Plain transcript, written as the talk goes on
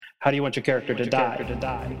How do you want your character to die?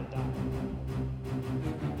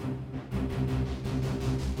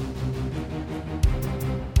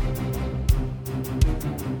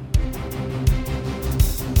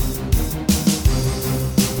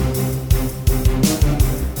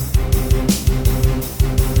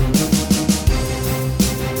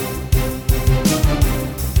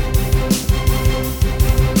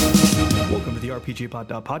 Welcome to the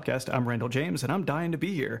RPGBOT.Podcast. I'm Randall James, and I'm dying to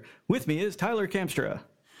be here. With me is Tyler Kamstra.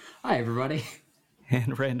 Hi, everybody.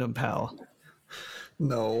 And Random Pal.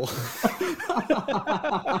 No.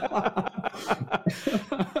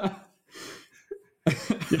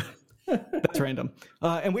 Yeah, that's random.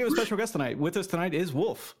 And we have a special guest tonight. With us tonight is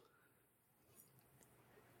Wolf.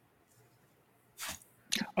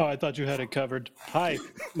 Oh, I thought you had it covered. Hi,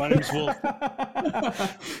 my name's Wolf.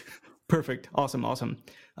 Perfect. Awesome.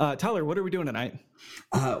 Tyler, what are we doing tonight?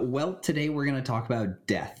 Well, today we're going to talk about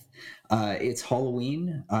death. It's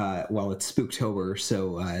Halloween. It's Spooktober,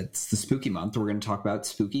 so it's the spooky month. We're going to talk about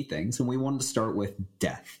spooky things, and we wanted to start with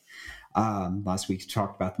death. Last week we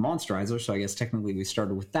talked about the Monsterizer, so I guess technically we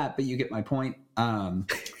started with that, but you get my point.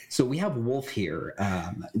 So we have Wolf here.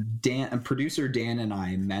 Producer Dan and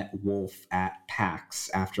I met Wolf at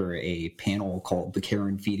PAX after a panel called The Care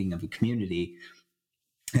and Feeding of a Community.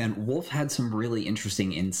 And Wolf had some really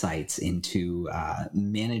interesting insights into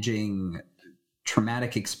managing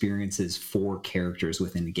traumatic experiences for characters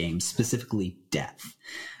within the game, specifically death.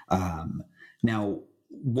 Now,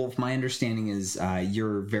 Wolf, my understanding is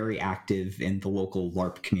you're very active in the local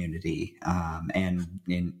LARP community, and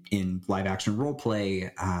in live-action roleplay,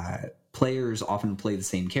 players often play the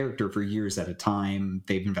same character for years at a time.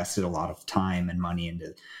 They've invested a lot of time and money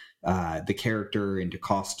into the character, into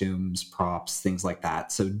costumes, props, things like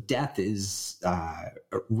that. So death is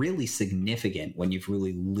really significant when you've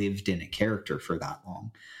really lived in a character for that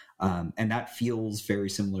long. And that feels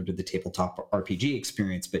very similar to the tabletop RPG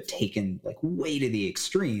experience, but taken like way to the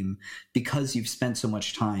extreme because you've spent so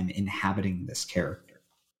much time inhabiting this character.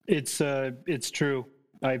 It's true.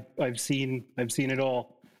 I've seen it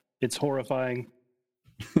all. It's horrifying.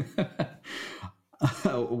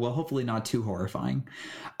 Well, hopefully not too horrifying.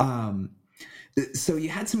 So you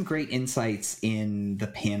had some great insights in the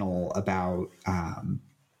panel about...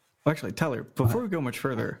 Actually, Tyler, before we go much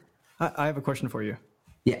further, I have a question for you.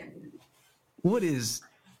 Yeah. What is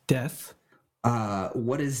death?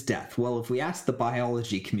 What is death? Well, if we ask the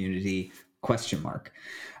biology community, ?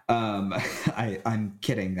 I'm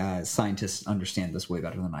kidding. Scientists understand this way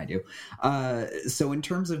better than I do. So in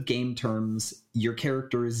terms of game terms, your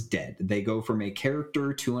character is dead. They go from a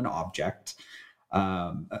character to an object.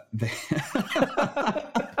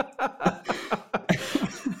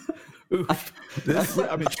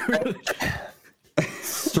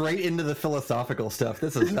 Straight into the philosophical stuff.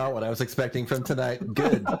 This is not what I was expecting from tonight.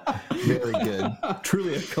 Good. Very good.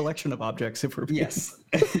 Truly a collection of objects, if we're being... Yes.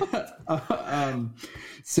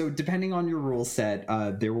 So depending on your rule set,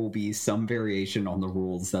 there will be some variation on the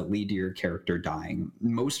rules that lead to your character dying.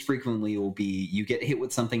 Most frequently it will be you get hit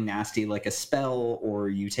with something nasty like a spell, or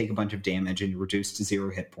you take a bunch of damage and you're reduced to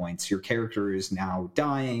 0 hit points. Your character is now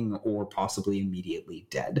dying or possibly immediately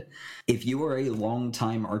dead. If you are a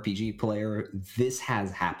long-time RPG player, this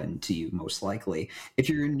has happened to you most likely. If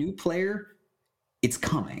you're a new player, it's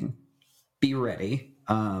coming. Be ready,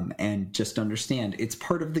 and just understand it's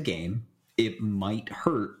part of the game. It might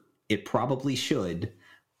hurt. It probably should,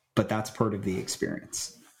 but that's part of the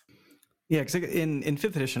experience. Yeah, because in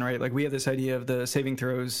 5th edition, right, like we have this idea of the saving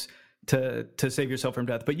throws to save yourself from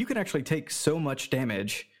death, but you can actually take so much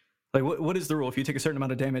damage. Like, what is the rule? If you take a certain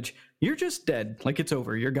amount of damage, you're just dead. Like, it's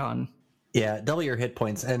over. You're gone. Yeah, double your hit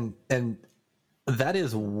points. And that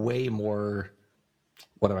is way more,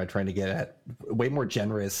 what am I trying to get at? Way more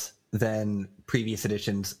generous than previous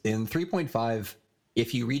editions. In 3.5,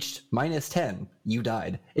 if you reached -10, you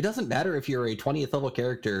died. It doesn't matter if you're a 20th level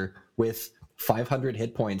character with 500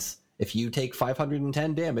 hit points. If you take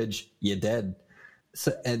 510 damage, you're dead.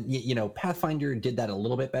 So, and Pathfinder did that a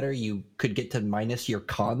little bit better. You could get to minus your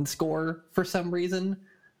con score for some reason,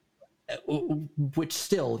 which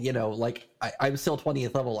still, I'm still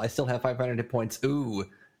 20th level. I still have 500 hit points. Ooh,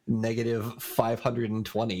 negative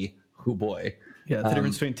 520. Oh boy. Yeah, the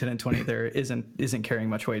difference between 10 and 20 there isn't carrying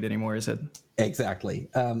much weight anymore, is it? Exactly.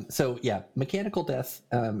 So yeah, mechanical death,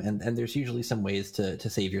 and there's usually some ways to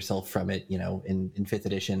save yourself from it. In 5th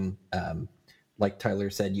edition, like Tyler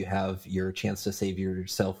said, you have your chance to save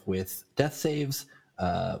yourself with death saves,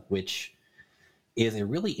 which is a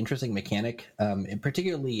really interesting mechanic. And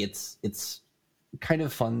particularly, it's kind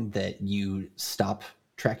of fun that you stop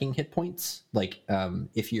tracking hit points. Like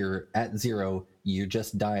if you're at 0, you're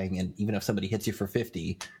just dying, and even if somebody hits you for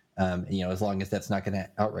 50, As long as that's not going to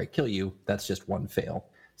outright kill you, that's just one fail.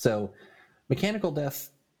 So mechanical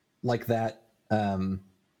death like that.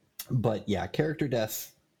 But yeah, character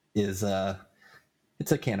death is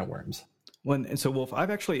it's a can of worms. So Wolf,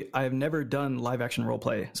 I've never done live action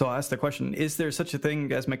roleplay. So I'll ask the question, is there such a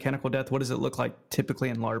thing as mechanical death? What does it look like typically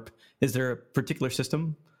in LARP? Is there a particular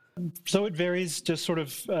system? So it varies just sort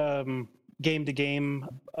of game to game.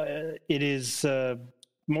 It is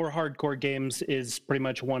more hardcore games is pretty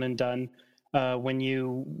much one and done. When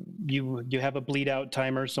you have a bleed out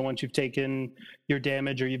timer, so once you've taken your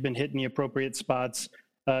damage or you've been hitting the appropriate spots,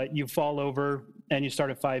 you fall over and you start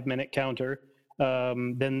a 5-minute counter.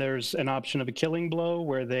 Then there's an option of a killing blow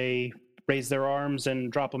where they raise their arms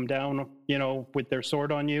and drop them down, with their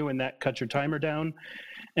sword on you, and that cuts your timer down.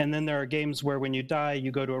 And then there are games where when you die, you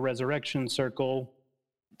go to a resurrection circle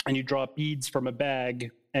and you draw beads from a bag,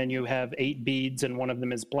 and you have 8 beads and one of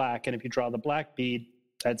them is black. And if you draw the black bead,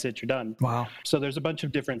 that's it, you're done. Wow. So there's a bunch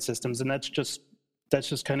of different systems, and that's just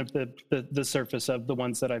kind of the surface of the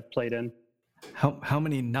ones that I've played in. How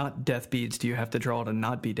many not death beads do you have to draw to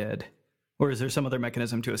not be dead? Or is there some other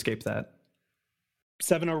mechanism to escape that?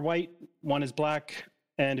 7 are white, 1 is black,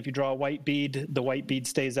 and if you draw a white bead, the white bead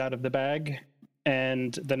stays out of the bag,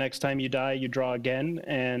 and the next time you die, you draw again,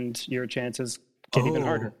 and your chances get even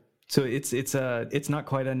harder. So it's not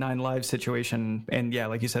quite a 9 lives situation, and yeah,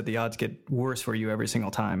 like you said, the odds get worse for you every single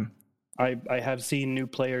time. I have seen new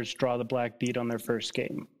players draw the black bead on their first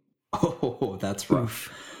game. Oh, that's rough.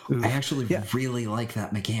 Oof. I actually really like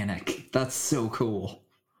that mechanic. That's so cool.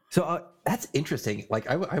 So that's interesting. Like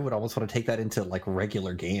I would almost want to take that into like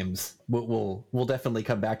regular games. We'll definitely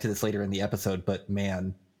come back to this later in the episode, but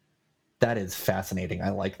man, that is fascinating. I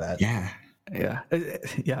like that. Yeah.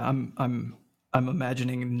 I'm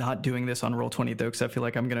imagining not doing this on Roll20 though, because I feel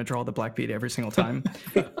like I'm going to draw the black bead every single time.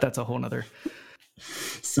 That's a whole nother.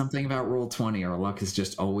 Something about Roll20, our luck is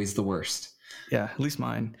just always the worst. Yeah, at least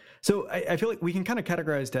mine. So I feel like we can kind of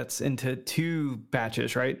categorize deaths into 2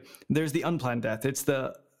 batches, right? There's the unplanned death. It's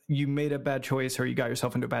you made a bad choice or you got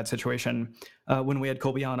yourself into a bad situation. When we had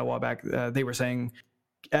Colby on a while back, they were saying,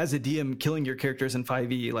 as a DM, killing your characters in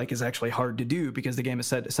 5e is actually hard to do because the game is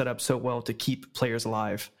set up so well to keep players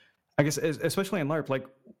alive. I guess, especially in LARP,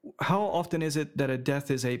 how often is it that a death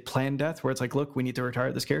is a planned death where it's like, look, we need to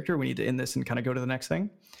retire this character, we need to end this and kind of go to the next thing,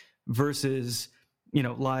 versus,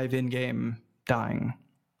 live in-game dying?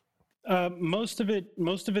 Most of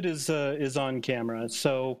it is on camera,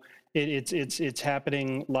 so it's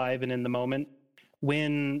happening live and in the moment.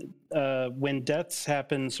 When deaths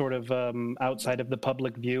happen sort of outside of the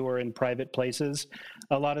public view or in private places,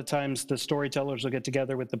 a lot of times the storytellers will get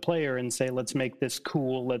together with the player and say, let's make this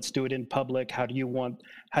cool, let's do it in public, how do you want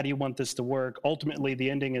this to work? Ultimately the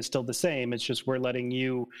ending is still the same. It's just we're letting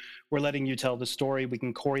you tell the story. We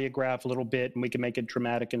can choreograph a little bit and we can make it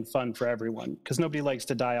dramatic and fun for everyone, because nobody likes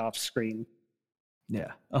to die off screen.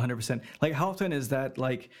 Yeah, 100%. How often is that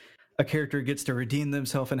a character gets to redeem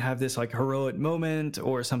themselves and have this heroic moment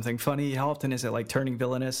or something funny? How often is it turning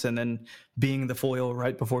villainous and then being the foil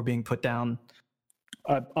right before being put down?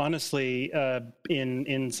 Honestly,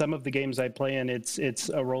 in some of the games I play in, it's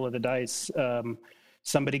a roll of the dice.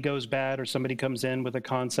 Somebody goes bad or somebody comes in with a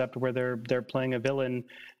concept where they're playing a villain,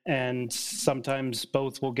 and sometimes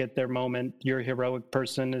both will get their moment. Your heroic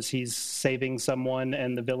person as he's saving someone,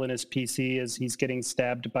 and the villainous PC as he's getting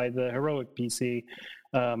stabbed by the heroic PC.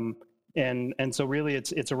 And so really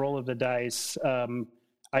it's a roll of the dice.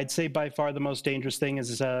 I'd say by far the most dangerous thing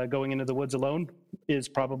is going into the woods alone is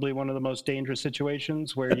probably one of the most dangerous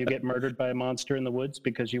situations, where you get murdered by a monster in the woods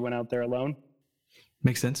because you went out there alone.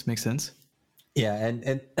 Makes sense. Yeah,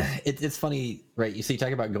 and it's funny, right? You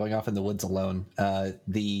talk about going off in the woods alone,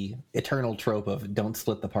 the eternal trope of don't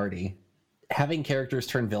split the party. Having characters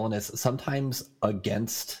turn villainous, sometimes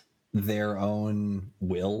against their own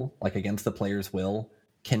will, against the player's will,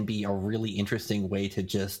 can be a really interesting way to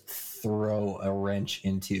just throw a wrench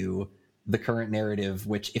into the current narrative,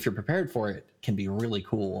 which, if you're prepared for it, can be really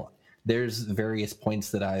cool. There's various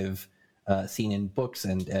points that I've seen in books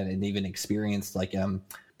and even experienced,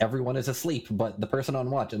 everyone is asleep, but the person on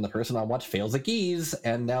watch, and the person on watch fails a geese,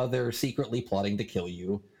 and now they're secretly plotting to kill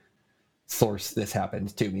you. Source, this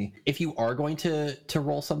happened to me. If you are going to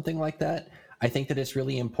roll something like that, I think that it's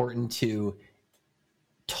really important to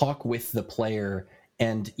talk with the player.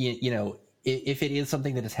 And, if it is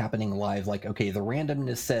something that is happening live, okay, the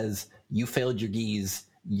randomness says you failed your geese,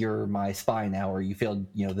 you're my spy now, or you failed,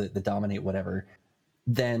 the dominate, whatever,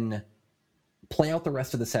 then play out the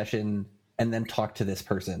rest of the session and then talk to this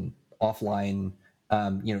person offline.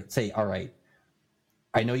 Say, all right,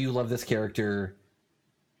 I know you love this character.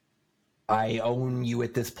 I own you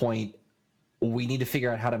at this point. We need to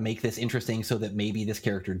figure out how to make this interesting so that maybe this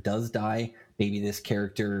character does die. Maybe this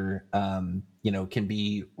character, can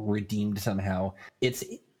be redeemed somehow. It's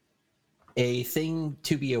a thing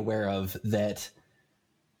to be aware of, that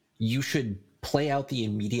you should play out the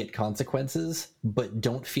immediate consequences, but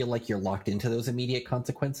don't feel like you're locked into those immediate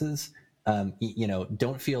consequences.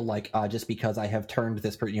 Don't feel like just because I have turned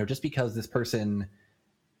this person, just because this person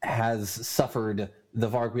has suffered the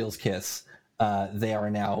Vargwheel's kiss, they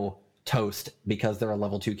are now toast because they're a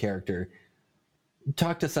level 2 character.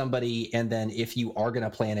 Talk to somebody, and then if you are going to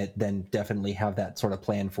plan it, then definitely have that sort of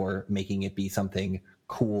plan for making it be something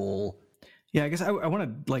cool. Yeah, I guess I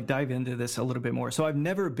want to dive into this a little bit more. So I've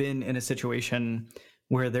never been in a situation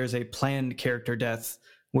where there's a planned character death,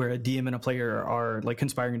 where a DM and a player are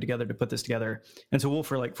conspiring together to put this together. And so, Wolf,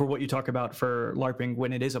 for what you talk about for LARPing,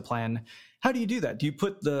 when it is a plan, how do you do that? Do you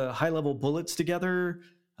put the high level bullets together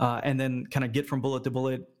and then kind of get from bullet to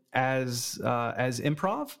bullet as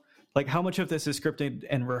improv? How much of this is scripted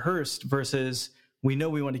and rehearsed versus we know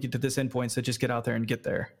we want to get to this endpoint, so just get out there and get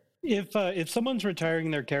there? If someone's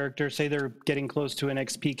retiring their character, say they're getting close to an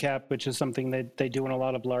XP cap, which is something that they do in a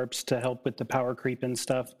lot of LARPs to help with the power creep and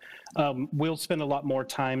stuff, we'll spend a lot more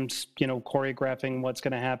time, choreographing what's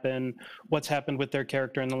going to happen, what's happened with their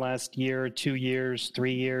character in the last year, 2 years,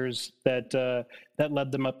 3 years that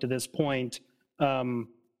led them up to this point, and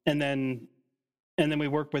then we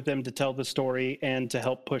work with them to tell the story and to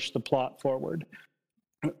help push the plot forward.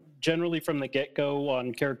 Generally, from the get-go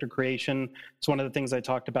on character creation, it's one of the things I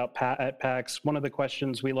talked about at PAX. One of the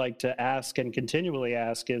questions we like to ask and continually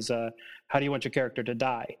ask is, how do you want your character to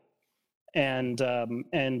die? And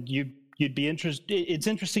you'd be interested. It's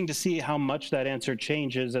interesting to see how much that answer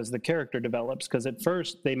changes as the character develops. Because at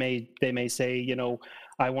first they may say,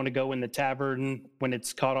 I want to go in the tavern when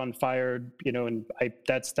it's caught on fire, and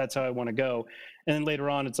that's how I want to go. And then later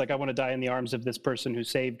on, it's I want to die in the arms of this person who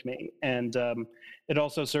saved me. And it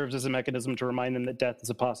also serves as a mechanism to remind them that death is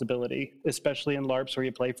a possibility, especially in LARPs where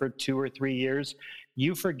you play for 2 or 3 years.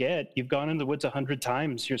 You forget. You've gone in the woods 100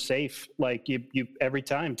 times. You're safe. You every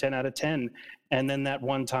time, 10 out of 10. And then that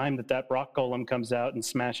one time that rock golem comes out and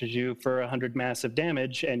smashes you for 100 massive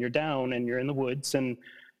damage, and you're down and you're in the woods and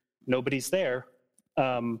nobody's there.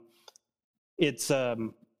 So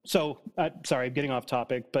sorry, I'm getting off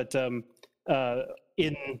topic, but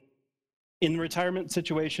in retirement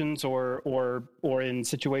situations or in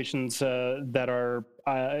situations that are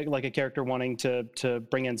like a character wanting to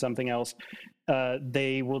bring in something else,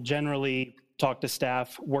 they will generally talk to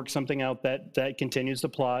staff, work something out that continues the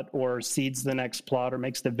plot or seeds the next plot or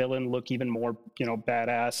makes the villain look even more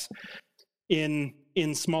badass.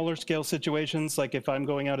 In smaller scale situations, like if I'm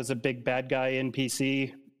going out as a big bad guy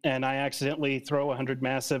NPC and I accidentally throw 100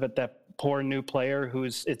 massive at that poor new player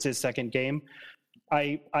it's his second game,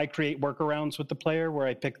 I create workarounds with the player where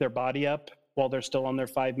I pick their body up while they're still on their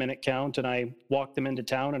 5-minute count, and I walk them into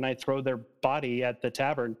town and I throw their body at the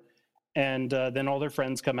tavern. And then all their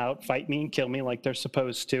friends come out, fight me and kill me like they're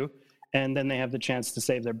supposed to, and then they have the chance to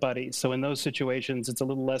save their buddies. So in those situations, it's a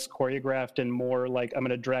little less choreographed and more like, I'm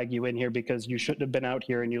going to drag you in here because you shouldn't have been out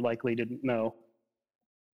here and you likely didn't know.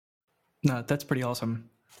 No, that's pretty awesome.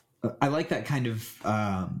 I like that kind of,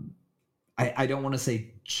 I don't want to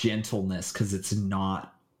say gentleness because it's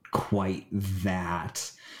not quite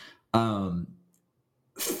that.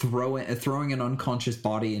 Throwing an unconscious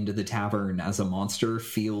body into the tavern as a monster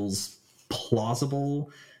feels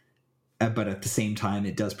plausible, but at the same time,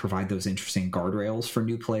 it does provide those interesting guardrails for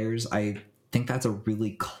new players. I think that's a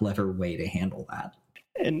really clever way to handle that.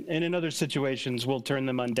 And in other situations, we'll turn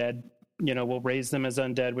them undead. We'll raise them as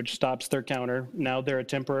undead, which stops their counter. Now they're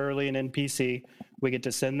temporarily an NPC. We get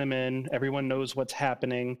to send them in. Everyone knows what's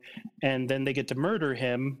happening. And then they get to murder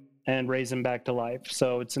him and raise him back to life.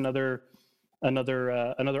 So it's another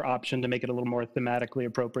option to make it a little more thematically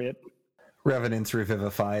appropriate. Revenants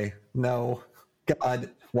revivify. No.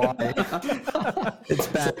 God, why? It's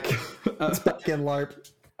back. It's back in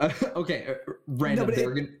LARP. Okay, random.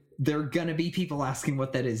 There are gonna be people asking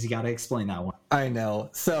what that is. You gotta explain that one. I know.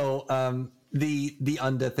 So the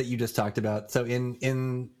undeath that you just talked about. So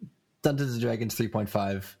in Dungeons and Dragons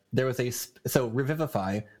 3.5, there was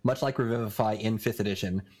Revivify, much like Revivify in 5th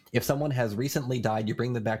edition. If someone has recently died, you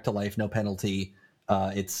bring them back to life, no penalty.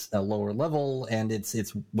 It's a lower level and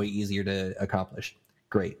it's way easier to accomplish.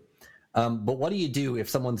 Great. But what do you do if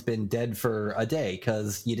someone's been dead for a day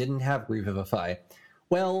because you didn't have Revivify?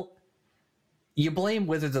 Well, you blame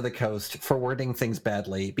Wizards of the Coast for wording things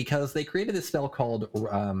badly because they created this spell called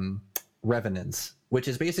Revenants, which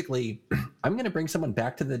is basically I'm going to bring someone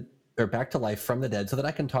back to life from the dead so that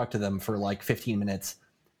I can talk to them for like 15 minutes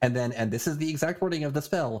and this is the exact wording of the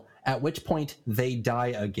spell, at which point they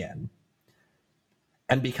die again.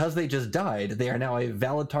 And because they just died, they are now a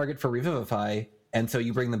valid target for Revivify, and so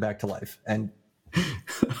you bring them back to life. And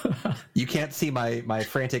you can't see my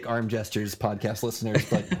frantic arm gestures, podcast listeners,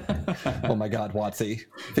 but oh my God, Watsy,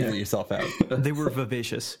 figure yourself out. They were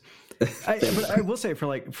vivacious. But I will say, for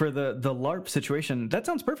the LARP situation, that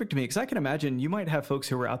sounds perfect to me, because I can imagine you might have folks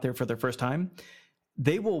who are out there for their first time.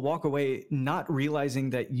 They will walk away not realizing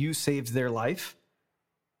that you saved their life.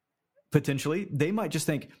 Potentially, they might just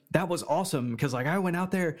think that was awesome because, like, I went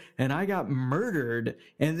out there and I got murdered,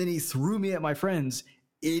 and then he threw me at my friends.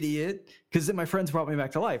 Idiot, because then my friends brought me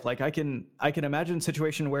back to life. Like, I can imagine a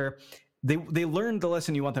situation where they learned the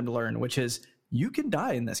lesson you want them to learn, which is you can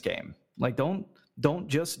die in this game. Like, don't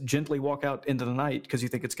just gently walk out into the night because you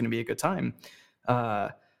think it's going to be a good time.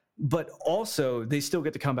 But also, they still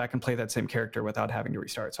get to come back and play that same character without having to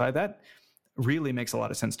restart. So that really makes a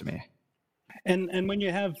lot of sense to me. And when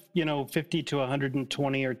you have 50 to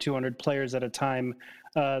 120 or 200 players at a time,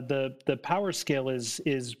 the power scale is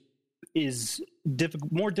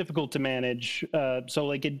more difficult to manage. So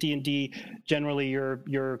like at D&D, generally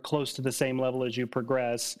you're close to the same level as you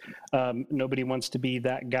progress. Nobody wants to be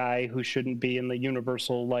that guy who shouldn't be in the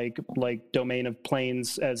universal like domain of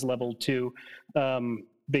planes as level 2,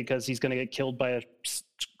 because he's going to get killed by a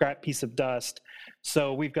scrap piece of dust.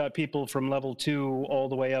 So we've got people from level 2 all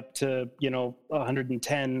the way up to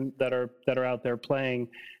 110 that are out there playing,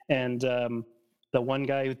 and the one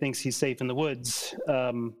guy who thinks he's safe in the woods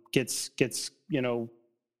gets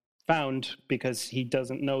found because he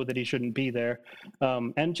doesn't know that he shouldn't be there.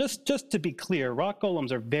 And just to be clear, rock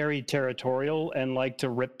golems are very territorial and like to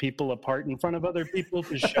rip people apart in front of other people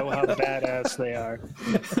to show how badass they are.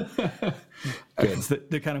 It's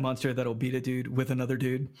the kind of monster that'll beat a dude with another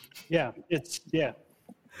dude. Yeah,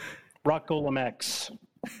 Rock Golem X.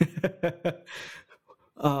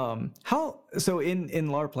 So in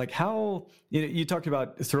LARP, like, how you talked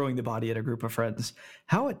about throwing the body at a group of friends.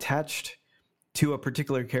 How attached to a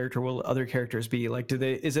particular character will other characters be? Like,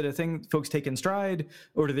 is it a thing folks take in stride,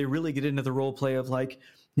 or do they really get into the role play of, like,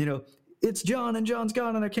 it's John and John's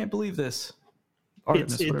gone and I can't believe this?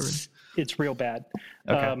 It's real bad.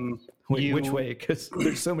 Okay. Which way? Because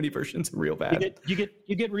there's so many versions of real bad. You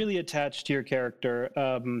get really attached to your character.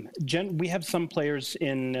 We have some players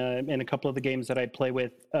in a couple of the games that I play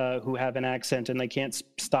with who have an accent and they can't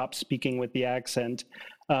stop speaking with the accent.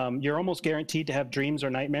 You're almost guaranteed to have dreams or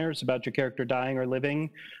nightmares about your character dying or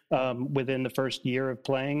living within the first year of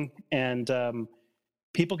playing, and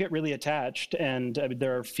people get really attached. And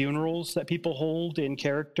there are funerals that people hold in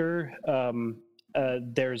character.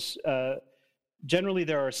 Generally,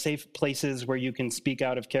 there are safe places where you can speak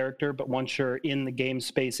out of character, but once you're in the game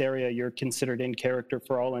space area, you're considered in character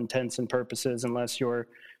for all intents and purposes, unless you're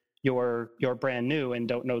brand new and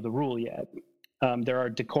don't know the rule yet. There are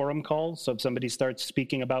decorum calls, so if somebody starts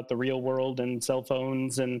speaking about the real world and cell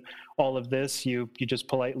phones and all of this, you just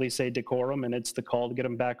politely say decorum, and it's the call to get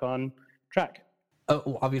them back on track.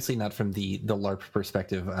 Oh, obviously not from the LARP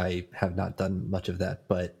perspective. I have not done much of that,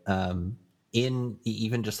 but in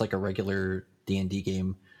even just like a regular D&D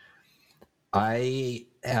game, I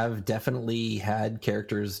have definitely had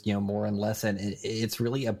characters, more and less, and it's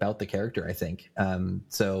really about the character, I think.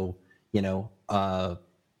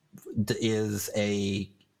 Is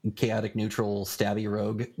a chaotic neutral stabby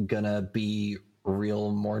rogue gonna be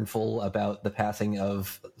real mournful about the passing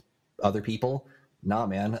of other people? Nah,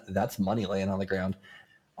 man, that's money laying on the ground.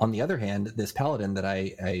 On the other hand, this paladin that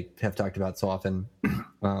I have talked about so often,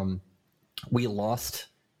 we lost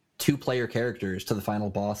 2-player characters to the final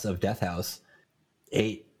boss of Death House.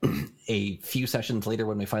 A few sessions later,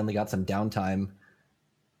 when we finally got some downtime,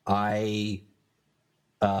 I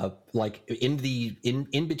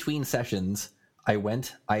in between sessions,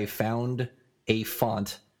 I found a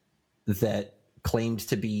font that claimed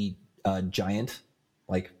to be giant,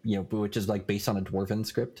 which is like based on a dwarven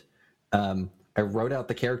script. I wrote out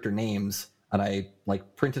the character names and I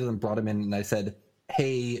printed them, brought them in, and I said,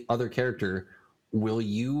 "Hey, other character, will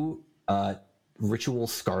you ritual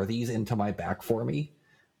scar these into my back for me?"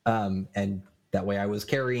 And that way I was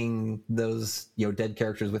carrying those dead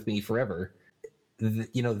characters with me forever.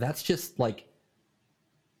 That's just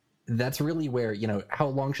that's really where, how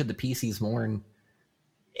long should the PCs mourn?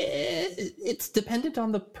 It's dependent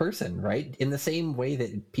on the person, right? In the same way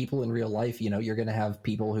that people in real life, you're going to have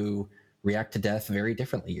people who react to death very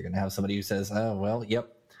differently. You're going to have somebody who says, "Oh, well,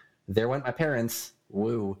 yep, there went my parents,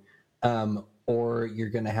 woo." Or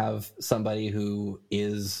you're going to have somebody who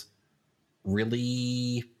is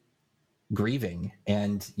really grieving,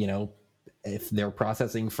 and if they're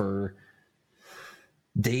processing for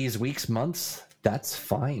days, weeks, months, that's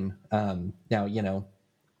fine. Now,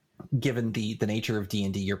 given the nature of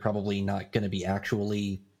D&D, you're probably not going to be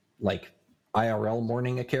actually like IRL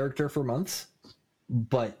mourning a character for months,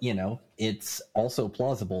 but it's also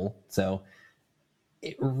plausible. So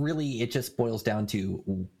it just boils down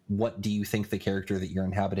to, what do you think the character that you're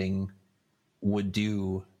inhabiting would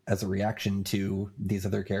do as a reaction to these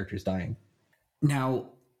other characters dying? Now,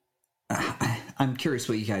 I'm curious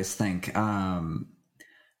what you guys think.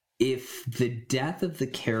 If the death of the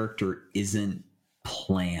character isn't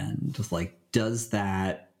planned, like, does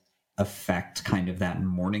that affect kind of that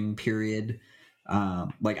mourning period?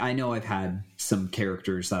 Like, I know I've had some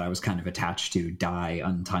characters that I was kind of attached to die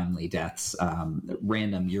untimely deaths.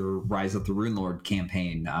 Random, your Rise of the Runelord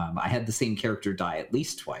campaign, I had the same character die at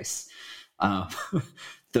least twice.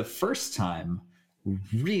 The first time,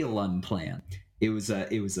 real unplanned. It was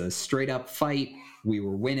a straight up fight. We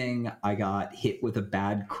were winning. I got hit with a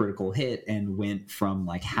bad critical hit and went from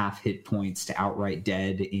like half hit points to outright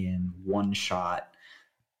dead in one shot.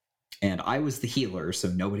 And I was the healer, so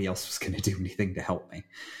nobody else was going to do anything to help me.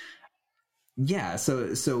 Yeah,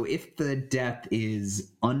 so if the death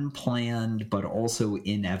is unplanned but also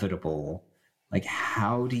inevitable, like,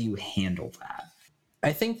 how do you handle that?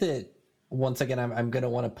 I think that, once again, I'm going to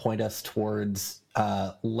want to point us towards,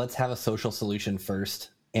 let's have a social solution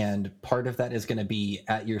first. And part of that is going to be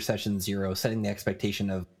at your session 0, setting the expectation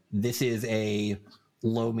of, this is a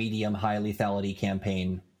low, medium, high lethality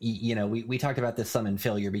campaign. We talked about this some in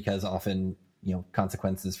failure, because often,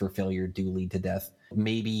 consequences for failure do lead to death.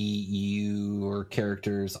 Maybe your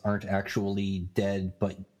characters aren't actually dead,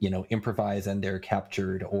 but, improvise and they're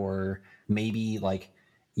captured. Or maybe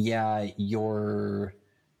you're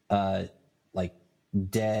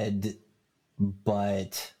dead,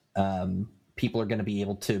 but people are going to be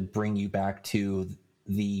able to bring you back to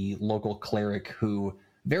the local cleric who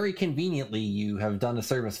very conveniently you have done a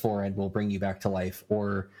service for and will bring you back to life.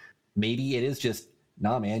 Or maybe it is just,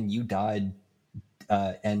 nah, man, you died.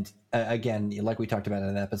 And again, like we talked about in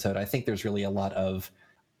an episode, I think there's really a lot of,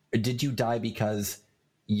 did you die because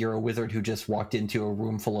you're a wizard who just walked into a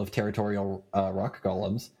room full of territorial rock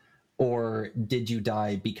golems? Or did you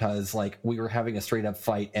die because, we were having a straight up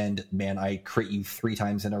fight and, man, I crit you 3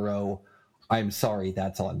 times in a row. I'm sorry,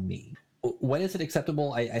 that's on me. When is it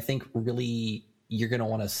acceptable? I think really you're going to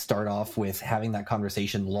want to start off with having that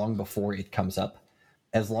conversation long before it comes up.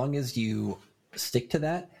 As long as you stick to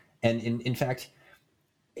that. And in fact,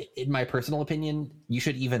 in my personal opinion, you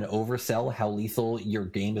should even oversell how lethal your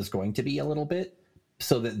game is going to be a little bit,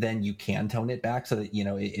 so that then you can tone it back, so that,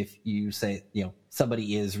 if you say,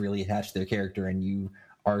 somebody is really attached to their character and you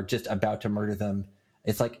are just about to murder them,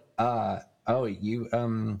 it's like,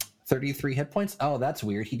 33 hit points? Oh, that's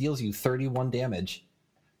weird. He deals you 31 damage.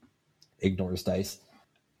 Ignores dice.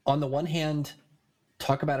 On the one hand,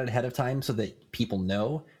 talk about it ahead of time so that people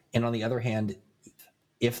know. And on the other hand,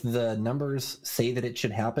 if the numbers say that it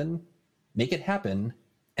should happen, make it happen,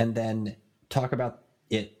 and then talk about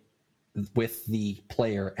it with the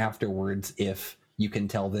player afterwards if you can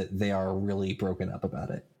tell that they are really broken up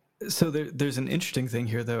about it. So there's an interesting thing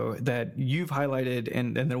here, though, that you've highlighted,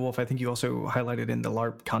 and then, Wolf, I think you also highlighted in the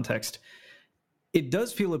LARP context. It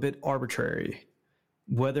does feel a bit arbitrary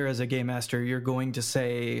whether, as a game master, you're going to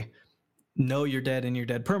say, no, you're dead and you're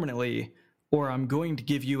dead permanently, or I'm going to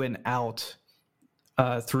give you an out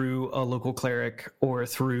through a local cleric, or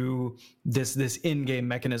through this in-game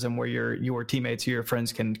mechanism where your teammates or your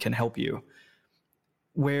friends can help you.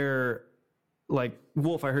 Where, like,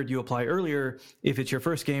 Wolf, I heard you apply earlier, if it's your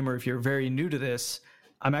first game or if you're very new to this,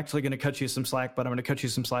 I'm actually going to cut you some slack, but I'm going to cut you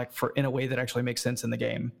some slack in a way that actually makes sense in the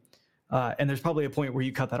game. And there's probably a point where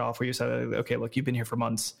you cut that off, where you say, okay, look, you've been here for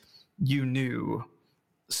months. You knew.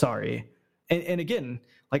 Sorry. And again,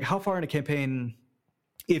 like, how far in a campaign,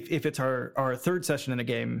 if it's our third session in a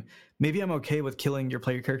game, maybe I'm okay with killing your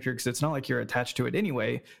player character because it's not like you're attached to it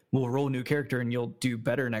anyway. We'll roll a new character and you'll do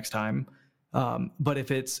better next time. But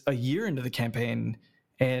if it's a year into the campaign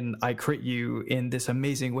and I crit you in this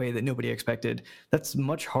amazing way that nobody expected, that's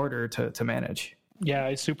much harder to manage. Yeah,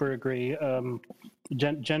 I super agree.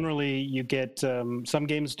 Generally, you get some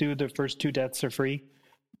games do the first 2 deaths are free,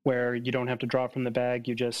 where you don't have to draw from the bag.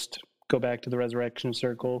 You just go back to the resurrection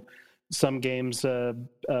circle. Some games, they're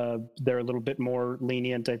a little bit more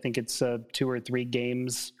lenient. I think it's 2 or 3 game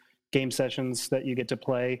sessions that you get to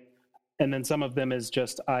play. And then some of them is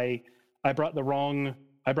just, I brought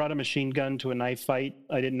a machine gun to a knife fight.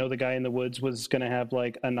 I didn't know the guy in the woods was going to have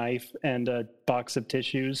like a knife and a box of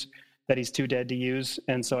tissues that he's too dead to use,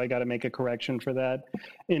 and so I got to make a correction for that.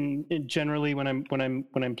 In generally, when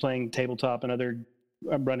I'm playing tabletop and other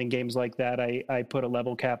I'm running games like that, I put a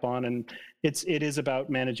level cap on, and it is about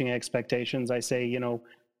managing expectations. I say, you know,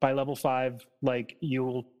 by level 5, like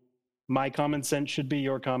my common sense should be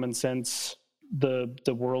your common sense. The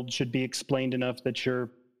world should be explained enough that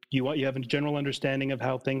you have a general understanding of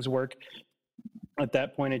how things work. At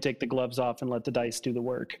that point, I take the gloves off and let the dice do the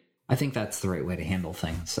work. I think that's the right way to handle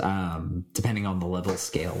things, depending on the level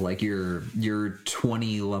scale. Like your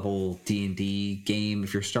 20 level D&D game,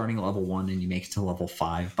 if you're starting at level 1 and you make it to level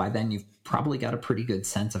 5, by then you've probably got a pretty good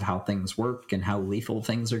sense of how things work and how lethal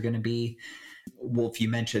things are going to be. Wolf, you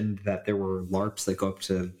mentioned that there were LARPs that go up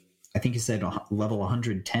to, I think you said level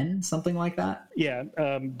 110, something like that? Yeah,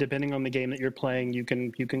 depending on the game that you're playing, you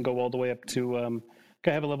can go all the way up to, I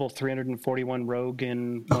have a level 341 rogue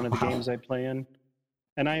in one of the games I play in.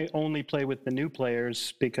 And I only play with the new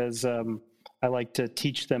players because I like to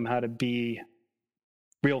teach them how to be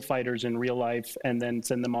real fighters in real life, and then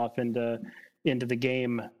send them off into the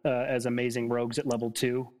game as amazing rogues at level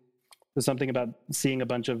 2. There's something about seeing a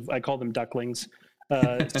bunch of, I call them ducklings,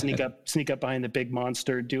 sneak up behind the big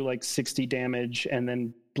monster, do like 60 damage, and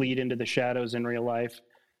then bleed into the shadows in real life.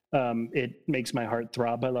 It makes my heart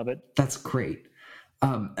throb. I love it. That's great.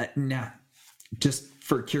 Now, just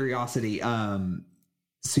for curiosity,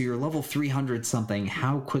 so you're level 300 something.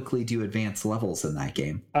 How quickly do you advance levels in that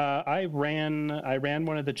game? I ran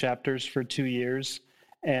one of the chapters for 2 years,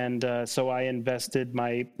 and so I invested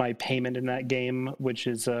my payment in that game, which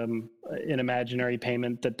is an imaginary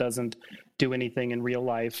payment that doesn't do anything in real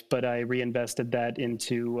life. But I reinvested that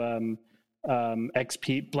into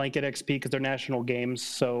XP, blanket XP, because they're national games.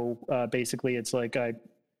 So basically, it's like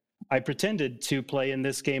I pretended to play in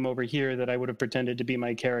this game over here that I would have pretended to be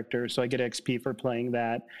my character, so I get XP for playing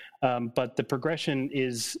that. But the progression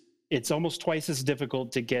it's almost twice as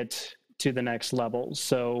difficult to get to the next level.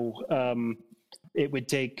 So it would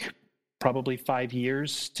take probably 5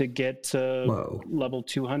 years to get to level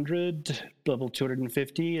 200, level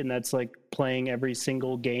 250, and that's like playing every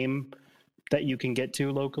single game that you can get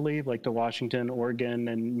to locally, like the Washington, Oregon,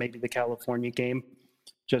 and maybe the California game,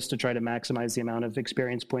 just to try to maximize the amount of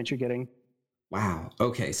experience points you're getting. Wow.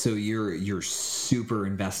 Okay, so you're super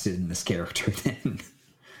invested in this character then.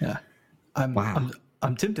 Yeah.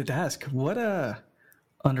 I'm tempted to ask,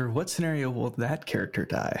 under what scenario will that character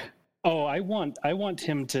die? Oh, I want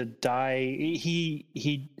him to die.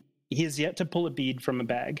 He has yet to pull a bead from a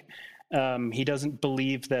bag. He doesn't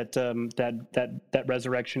believe that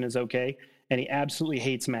resurrection is okay. And he absolutely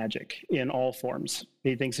hates magic in all forms.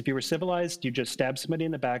 He thinks if you were civilized, you just stab somebody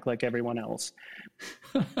in the back like everyone else.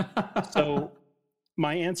 So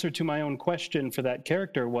my answer to my own question for that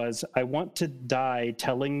character was, I want to die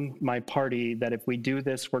telling my party that if we do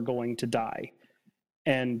this, we're going to die.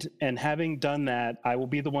 And having done that, I will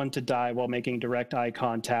be the one to die while making direct eye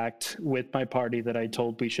contact with my party that I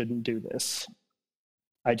told we shouldn't do this.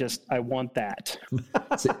 I want that.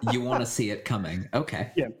 So you want to see it coming.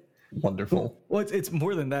 Okay. Yeah. Wonderful. Well, it's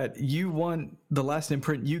more than that. You want the last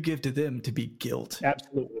imprint you give to them to be guilt.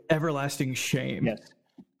 Absolutely. Everlasting shame. Yes.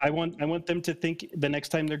 I want them to think the next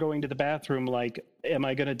time they're going to the bathroom, like, am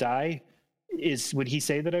I going to die? Would he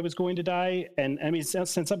say that I was going to die? And I mean,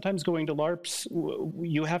 since sometimes going to LARPs,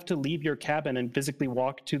 you have to leave your cabin and physically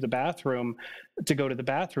walk to the bathroom to go to the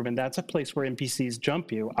bathroom. And that's a place where NPCs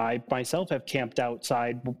jump you. I myself have camped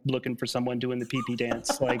outside looking for someone doing the pee-pee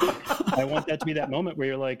dance. Like, I want that to be that moment where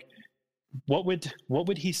you're like, what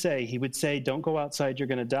would he say? He would say, don't go outside, you're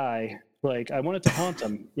going to die. Like, I want it to haunt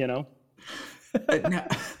him, you know? Now,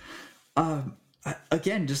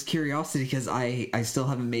 again, just curiosity, because I still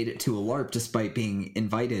haven't made it to a LARP despite being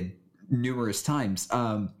invited numerous times.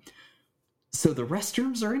 So the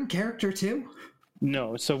restrooms are in character too?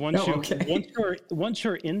 No. So once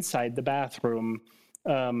you're inside the bathroom,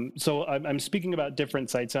 so I'm speaking about different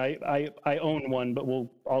sites. I own one, but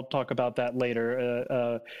I'll talk about that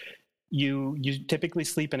later. You typically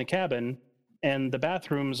sleep in a cabin, and the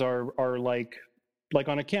bathrooms are like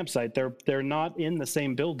on a campsite. They're not in the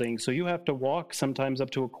same building, so you have to walk sometimes up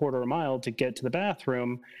to a quarter mile to get to the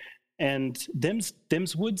bathroom. And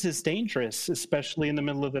them's woods is dangerous, especially in the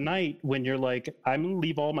middle of the night when you're like, I'm gonna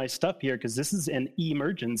leave all my stuff here because this is an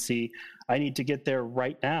emergency. I need to get there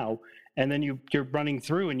right now. And then you're running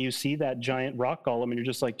through and you see that giant rock golem, and you're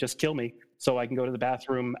just like, just kill me so I can go to the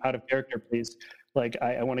bathroom out of character, please. Like,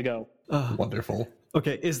 I want to go. Wonderful.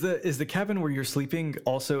 Okay, is the cabin where you're sleeping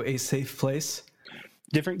also a safe place?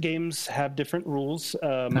 Different games have different rules.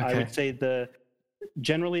 I would say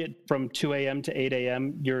generally from 2 a.m. to 8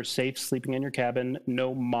 a.m., you're safe sleeping in your cabin.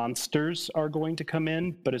 No monsters are going to come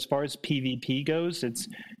in. But as far as PvP goes,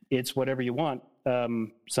 it's whatever you want.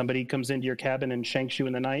 Somebody comes into your cabin and shanks you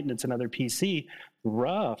in the night, and it's another PC.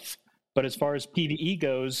 Rough. But as far as PvE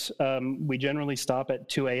goes, we generally stop at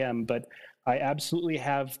 2 a.m. But I absolutely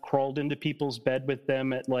have crawled into people's bed with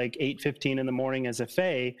them at like 8:15 in the morning as a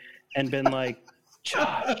fae and been like,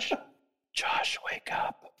 Josh, wake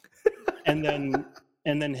up. And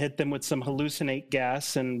then hit them with some hallucinate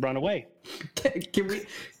gas and run away.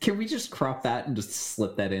 Can we just crop that and just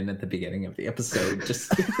slip that in at the beginning of the episode?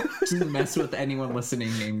 Just to mess with anyone listening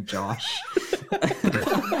named Josh.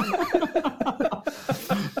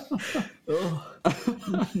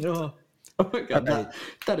 Oh my god,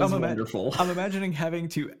 that is wonderful. I'm imagining having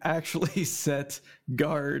to actually set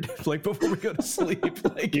guard like before we go to sleep.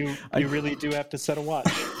 Like you really do have to set a watch.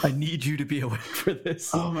 I need you to be awake for this.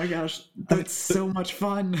 Oh my gosh, that's so much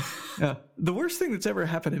fun. Yeah, the worst thing that's ever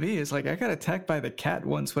happened to me is like I got attacked by the cat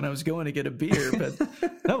once when I was going to get a beer, but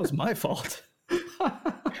that was my fault.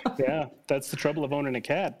 Yeah, that's the trouble of owning a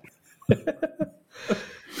cat.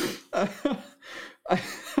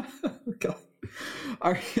 God.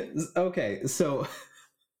 All right. Okay. So,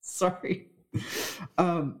 sorry.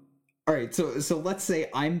 All right. So let's say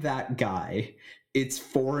I'm that guy. It's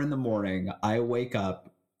 4 a.m. I wake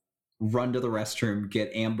up, run to the restroom,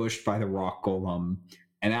 get ambushed by the rock golem,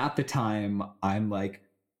 and at the time I'm like,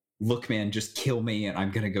 "Look, man, just kill me, and I'm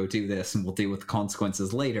gonna go do this, and we'll deal with the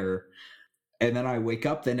consequences later." And then I wake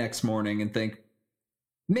up the next morning and think,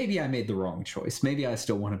 maybe I made the wrong choice. Maybe I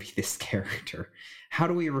still want to be this character. How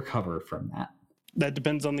do we recover from that? That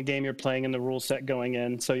depends on the game you're playing and the rule set going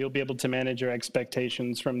in. So you'll be able to manage your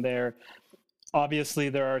expectations from there. Obviously,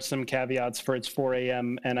 there are some caveats for it's 4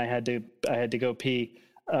 a.m. and I had to go pee.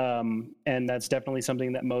 And that's definitely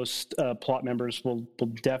something that most plot members will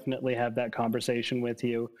definitely have that conversation with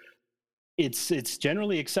you. It's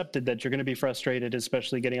generally accepted that you're going to be frustrated,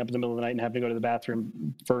 especially getting up in the middle of the night and having to go to the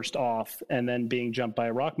bathroom first off and then being jumped by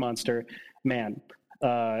a rock monster. Man,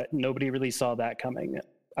 nobody really saw that coming.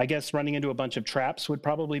 I guess running into a bunch of traps would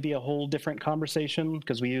probably be a whole different conversation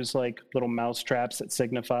because we use like little mouse traps that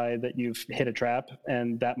signify that you've hit a trap,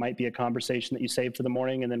 and that might be a conversation that you save for the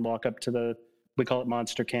morning and then walk up to we call it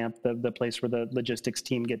Monster Camp, the place where the logistics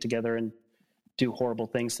team get together and do horrible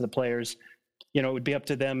things to the players. You know, it would be up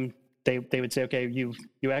to them. They would say, okay, you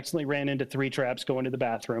accidentally ran into 3 traps going to the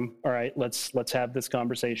bathroom. All right, let's have this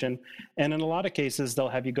conversation. And in a lot of cases, they'll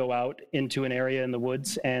have you go out into an area in the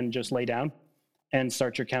woods and just lay down and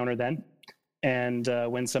start your counter then. And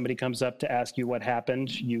when somebody comes up to ask you what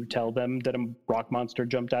happened, you tell them that a rock monster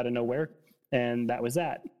jumped out of nowhere, and that was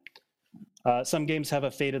that. Some games have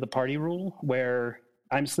a fate of the party rule where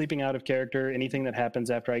I'm sleeping out of character. Anything that happens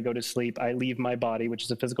after I go to sleep, I leave my body, which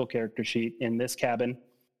is a physical character sheet, in this cabin,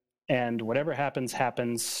 and whatever happens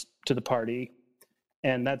to the party.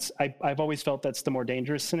 And that's I've always felt that's the more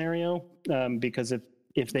dangerous scenario, because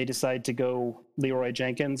if they decide to go Leroy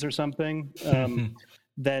Jenkins or something,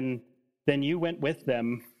 then you went with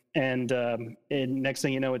them, and next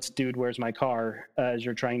thing you know, it's dude, where's my car? As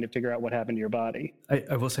you're trying to figure out what happened to your body.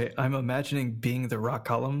 I will say, I'm imagining being the rock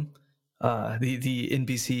column, the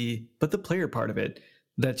NPC, but the player part of it,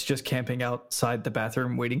 that's just camping outside the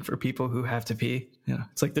bathroom waiting for people who have to pee. You know,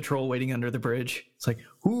 it's like the troll waiting under the bridge. It's like,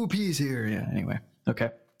 who pees here? Yeah, anyway. Okay.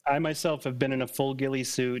 I myself have been in a full ghillie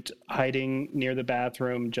suit, hiding near the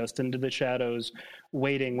bathroom, just into the shadows,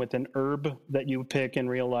 waiting with an herb that you pick in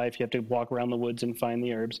real life. You have to walk around the woods and find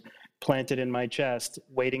the herbs, planted in my chest,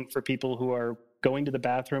 waiting for people who are going to the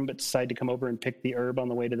bathroom but decide to come over and pick the herb on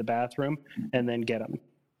the way to the bathroom and then get them.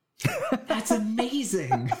 That's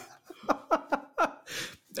amazing.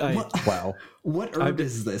 Wow. What herb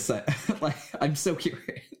is this? I'm so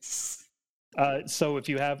curious. So if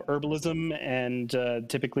you have herbalism, and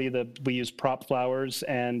typically we use prop flowers,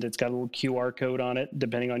 and it's got a little QR code on it.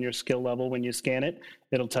 Depending on your skill level, when you scan it,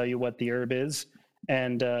 it'll tell you what the herb is.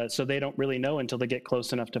 And so they don't really know until they get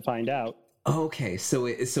close enough to find out. Okay, so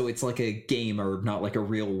it's like a game herb, not like a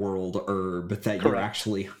real world herb that Correct. You're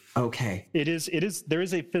actually okay. It is. There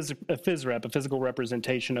is a physical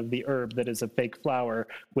representation of the herb that is a fake flower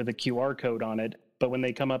with a QR code on it. But when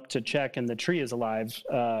they come up to check and the tree is alive,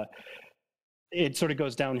 it sort of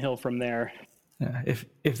goes downhill from there. Yeah, if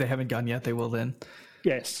they haven't gone yet, they will then.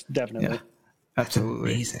 Yes, definitely. Yeah,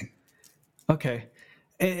 absolutely. That's amazing. Okay.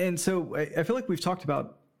 And so I feel like we've talked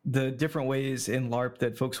about the different ways in LARP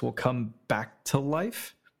that folks will come back to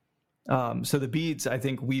life. So the beads, I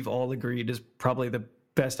think we've all agreed, is probably the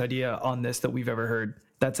best idea on this that we've ever heard.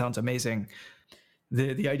 That sounds amazing.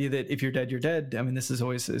 The idea that if you're dead, you're dead. I mean, this is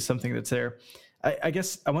always something that's there. I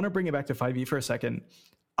guess I want to bring it back to 5e for a second.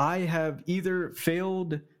 I have either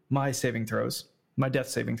failed my saving throws, my death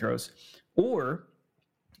saving throws, or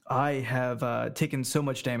I have taken so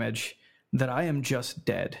much damage that I am just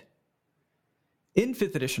dead. In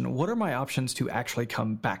 5th edition, what are my options to actually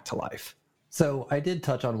come back to life? So I did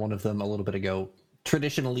touch on one of them a little bit ago.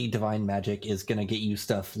 Traditionally, divine magic is going to get you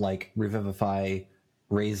stuff like Revivify,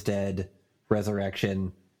 Raise Dead,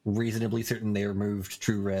 Resurrection. Reasonably certain they removed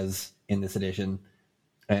True Res in this edition,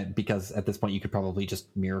 because at this point you could probably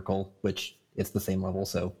just Miracle, which it's the same level,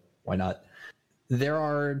 so why not? There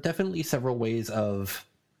are definitely several ways of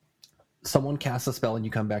someone casts a spell and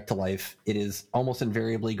you come back to life. It is almost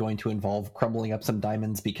invariably going to involve crumbling up some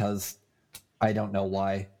diamonds because I don't know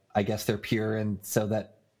why. I guess they're pure, and so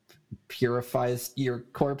that purifies your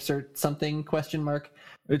corpse or something, ?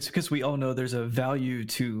 It's because we all know there's a value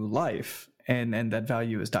to life, and that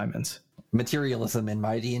value is diamonds. Materialism in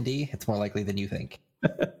my D&D, it's more likely than you think.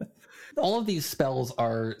 All of these spells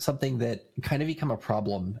are something that kind of become a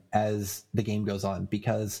problem as the game goes on,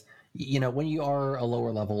 because, you know, when you are a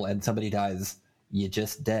lower level and somebody dies, you're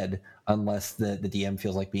just dead, unless the DM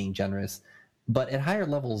feels like being generous. But at higher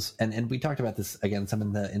levels, and we talked about this again some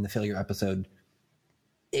in the failure episode,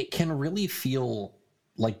 it can really feel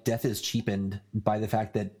like death is cheapened by the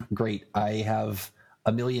fact that, great, I have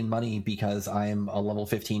 $1 million money because I'm a level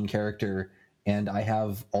 15 character and I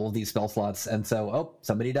have all of these spell slots, and so,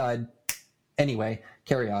 somebody died. Anyway,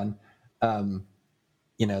 carry on.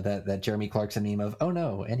 You know, that Jeremy Clarkson meme of, oh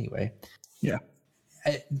no, anyway. Yeah.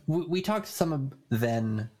 We talked some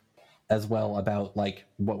then as well about like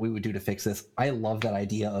what we would do to fix this. I love that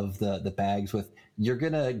idea of the bags with, you're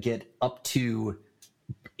gonna get up to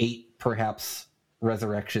 8 perhaps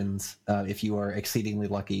resurrections if you are exceedingly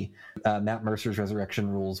lucky. Matt Mercer's resurrection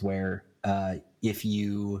rules, where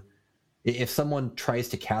if someone tries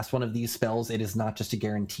to cast one of these spells, it is not just a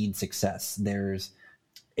guaranteed success. There's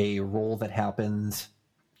a roll that happens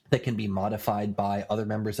that can be modified by other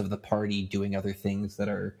members of the party doing other things that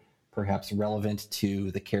are perhaps relevant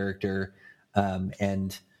to the character. One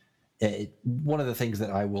of the things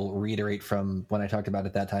that I will reiterate from when I talked about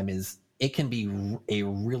it that time is it can be a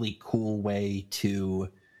really cool way to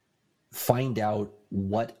find out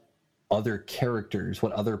what other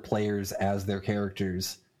players as their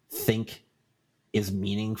characters think is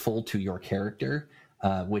meaningful to your character,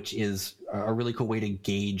 which is a really cool way to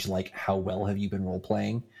gauge like how well have you been role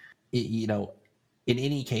playing. You know, in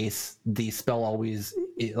any case, the spell always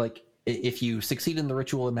if you succeed in the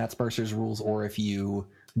ritual in Matt Mercer's rules, or if you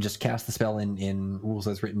just cast the spell in rules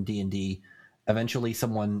as written D&D, eventually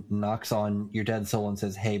someone knocks on your dead soul and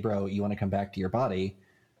says, hey bro, you want to come back to your body?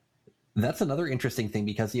 That's another interesting thing,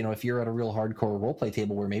 because, you know, if you're at a real hardcore roleplay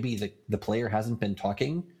table where maybe the player hasn't been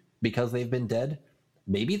talking because they've been dead,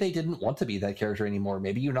 maybe they didn't want to be that character anymore.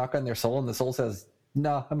 Maybe you knock on their soul and the soul says,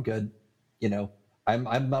 nah, I'm good. You know,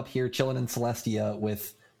 I'm up here chilling in Celestia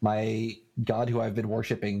with my god who I've been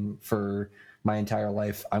worshiping for my entire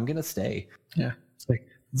life. I'm going to stay. Yeah. It's like,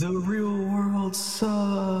 the real world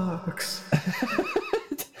sucks.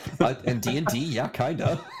 And D&D, yeah, kind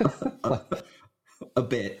of. A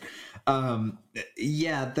bit.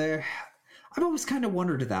 Yeah, I've always kind of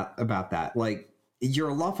wondered about that. Like, you're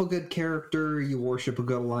a lawful good character, you worship a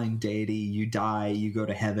good aligned deity, you die, you go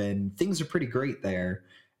to heaven. Things are pretty great there.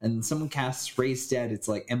 And someone casts Raise Dead, it's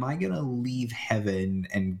like, am I going to leave heaven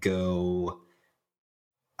and go,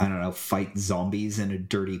 I don't know, fight zombies in a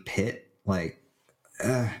dirty pit? Like,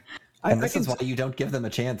 and this is why you don't give them a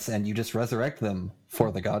chance and you just resurrect them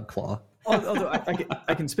for the God Claw. Although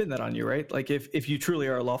I can spin that on you, right? Like if you truly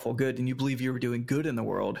are a lawful good and you believe you were doing good in the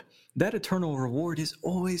world, that eternal reward is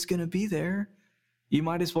always going to be there. You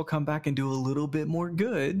might as well come back and do a little bit more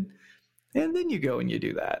good, and then you go and you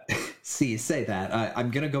do that. See, you say that. I'm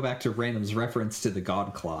going to go back to Random's reference to the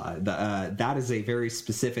God Claw. That is a very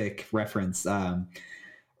specific reference.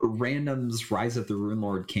 Random's Rise of the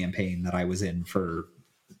Runelord campaign that I was in for,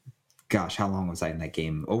 gosh, how long was I in that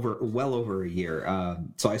game? Well over a year.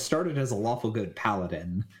 So I started as a lawful good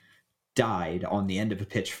paladin, died on the end of a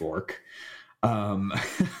pitchfork, and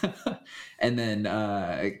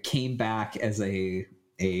then came back as a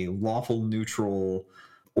lawful neutral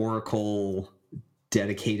oracle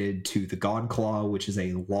dedicated to the God Claw, which is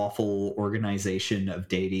a lawful organization of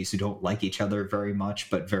deities who don't like each other very much,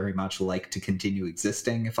 but very much like to continue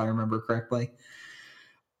existing, if I remember correctly.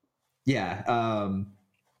 Yeah.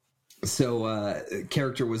 So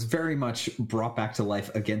character was very much brought back to life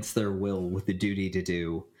against their will with the duty to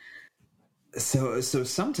do. So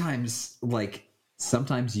sometimes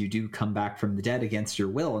you do come back from the dead against your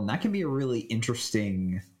will, and that can be a really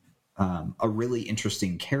interesting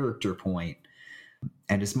character point.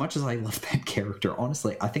 And as much as I love that character,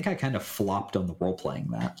 honestly, I think I kind of flopped on the role playing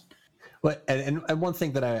that. But and one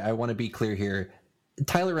thing that I want to be clear here,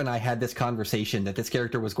 Tyler and I had this conversation that this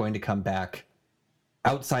character was going to come back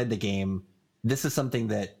outside the game. This is something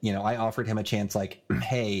that, I offered him a chance, like,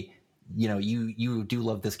 hey, you do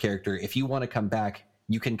love this character. If you want to come back,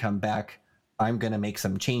 you can come back. I'm going to make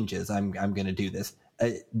some changes. I'm going to do this.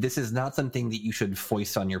 This is not something that you should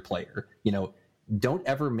foist on your player. Don't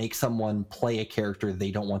ever make someone play a character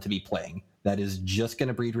they don't want to be playing. That is just going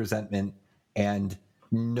to breed resentment, and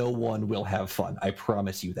no one will have fun. I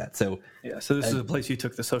promise you that. So this is a place you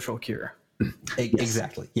took the social cure.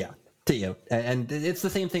 Exactly. Yeah. To you. And it's the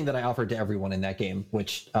same thing that I offered to everyone in that game,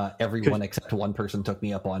 which everyone except one person took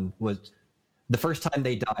me up on. Was the first time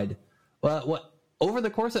they died. Well, over the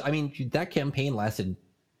course of, that campaign lasted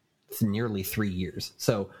nearly 3 years.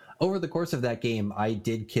 So over the course of that game, I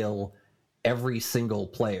did kill every single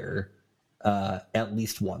player at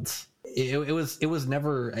least once. It was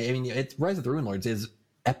never. Rise of the Rune Lords is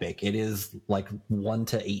epic. It is like 1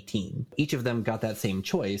 to 18. Each of them got that same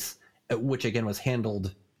choice, which again was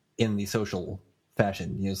handled in the social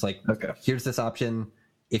fashion. It's like, okay, here's this option.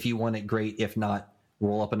 If you want it, great. If not,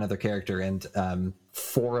 roll up another character. And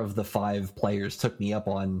 4 of the 5 players took me up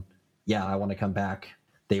on, yeah, I want to come back.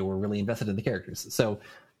 They were really invested in the characters. So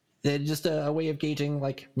it's just a way of gauging,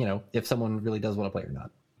 like, if someone really does want to play or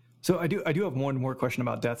not. So I do have one more question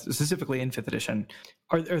about death, specifically in 5th edition.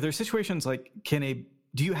 Are there situations like,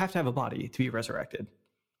 do you have to have a body to be resurrected?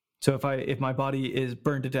 So if my body is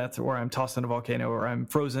burned to death, or I'm tossed in a volcano, or I'm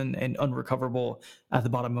frozen and unrecoverable at the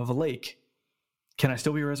bottom of a lake, can I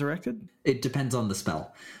still be resurrected? It depends on the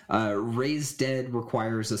spell. Raise Dead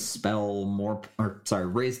requires a spell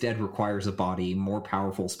Raise Dead requires a body. More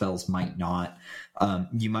powerful spells might not.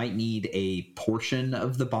 You might need a portion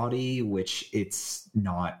of the body, which it's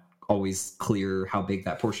not always clear how big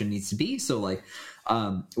that portion needs to be. So like,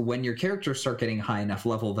 when your characters start getting high enough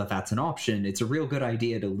level that's an option, it's a real good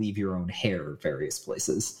idea to leave your own hair various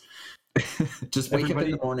places. Just wake up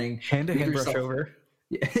in the morning, hand-to-hand brush over.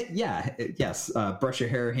 Yes. Brush your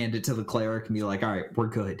hair, hand it to the cleric, and be like, all right, we're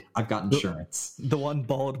good. I've got insurance. The one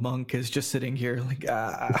bald monk is just sitting here like,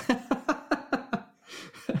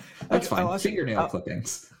 That's fine. Fingernail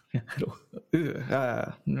clippings.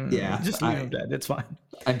 Just leave him dead. It's fine.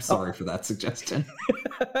 I'm sorry for that suggestion.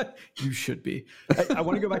 You should be. I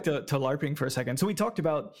want to go back to LARPing for a second. So we talked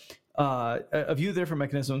about a few different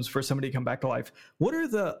mechanisms for somebody to come back to life. What are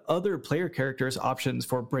the other player characters' options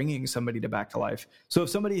for bringing somebody back to life? So if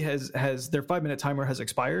somebody has their 5-minute timer has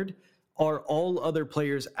expired, are all other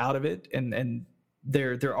players out of it, and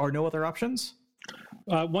there are no other options?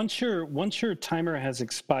 Once your timer has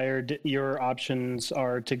expired, your options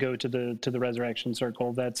are to go to the resurrection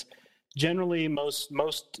circle. That's generally most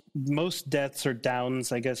deaths or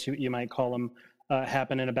downs, I guess you might call them,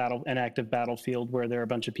 happen in an active battlefield where there are a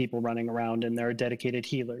bunch of people running around and there are dedicated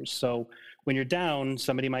healers. So when you're down,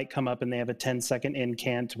 somebody might come up and they have a 10-second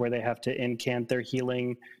incant where they have to incant their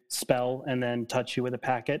healing spell and then touch you with a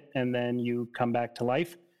packet, and then you come back to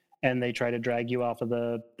life. And they try to drag you off of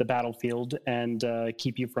the battlefield and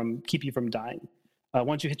keep you from dying.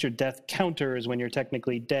 Once you hit your death counter is when you're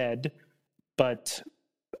technically dead, but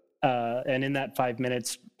and in that 5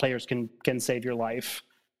 minutes, players can save your life.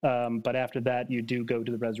 But after that, you do go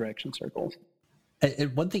to the resurrection circle.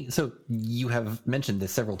 And one thing, so you have mentioned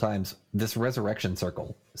this several times, this resurrection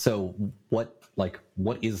circle. So what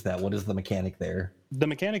is that? What is the mechanic there? The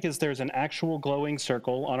mechanic is there's an actual glowing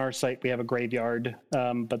circle. On our site, we have a graveyard,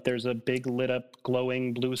 but there's a big lit up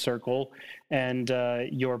glowing blue circle, and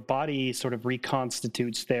your body sort of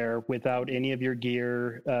reconstitutes there without any of your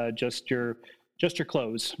gear, just your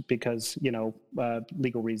clothes, because,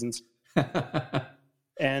 legal reasons.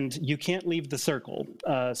 And you can't leave the circle.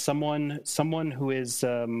 Someone who is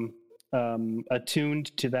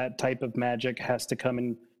attuned to that type of magic has to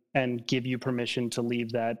come and give you permission to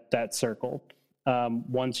leave that circle.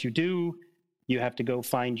 Once you do, you have to go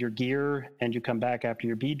find your gear, and you come back after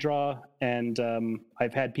your bead draw. And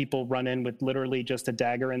I've had people run in with literally just a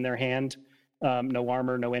dagger in their hand, no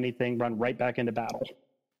armor, no anything, run right back into battle.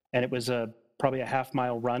 And it was probably a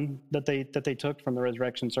half-mile run that they took from the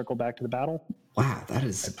resurrection circle back to the battle. Wow, that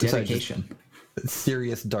is dedication.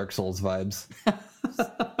 Serious Dark Souls vibes.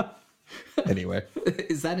 Anyway,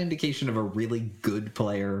 is that indication of a really good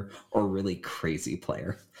player or a really crazy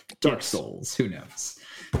player? Dark Souls, who knows?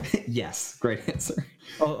 Yes, great answer.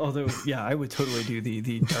 Although, yeah, I would totally do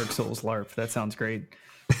the Dark Souls LARP. That sounds great.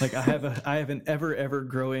 Like I have an ever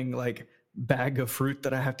growing like bag of fruit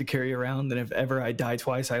that I have to carry around, and if ever I die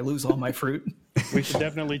twice, I lose all my fruit. We should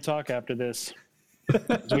definitely talk after this.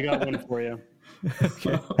 We got one for you.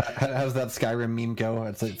 Okay. How's that Skyrim meme go?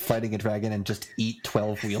 It's like fighting a dragon and just eat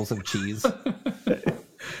 12 wheels of cheese.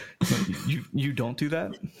 You don't do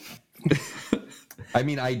that? I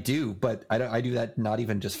mean, I do, but I do that not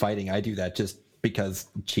even just fighting. I do that just because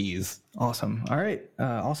cheese. Awesome. All right.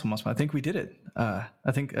 Awesome. I think we did it.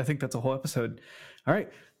 I think that's a whole episode. All right.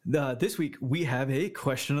 This week we have a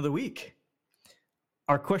question of the week.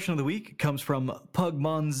 Our question of the week comes from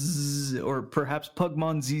Pugmonz, or perhaps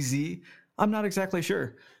Pugmonzz. I'm not exactly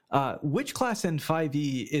sure. Which class in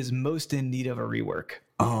 5e is most in need of a rework?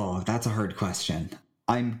 Oh, that's a hard question.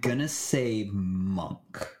 I'm gonna say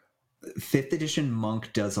Monk. 5th edition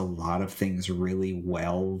Monk does a lot of things really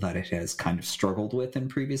well that it has kind of struggled with in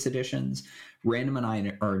previous editions. Random and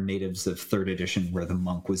I are natives of 3rd edition, where the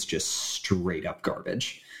Monk was just straight up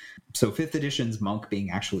garbage. So 5th edition's Monk being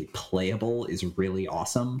actually playable is really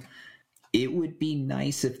awesome. It would be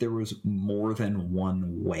nice if there was more than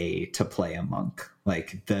one way to play a Monk.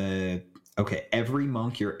 Like every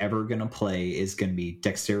Monk you're ever going to play is going to be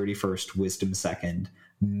Dexterity first, Wisdom second.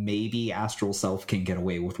 Maybe Astral Self can get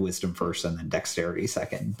away with Wisdom first and then Dexterity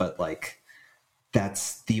second, but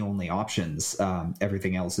that's the only options.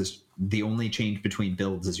 Everything else is the only change between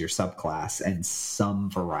builds is your subclass, and some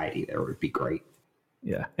variety there would be great.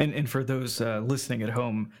 Yeah, and for those listening at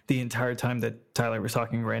home, the entire time that Tyler was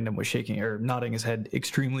talking, Random was shaking or nodding his head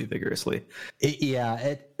extremely vigorously.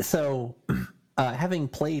 So having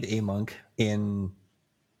played a Monk in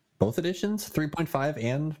both editions, 3.5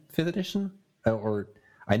 and 5th edition, or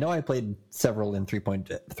I know I played several in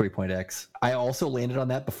 3.x. I also landed on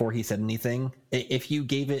that before he said anything. If you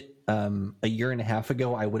gave it a year and a half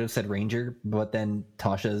ago, I would have said Ranger, but then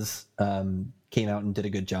Tasha's came out and did a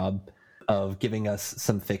good job of giving us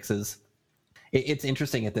some fixes. It's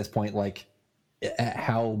interesting at this point,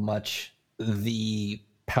 how much the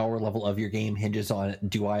power level of your game hinges on,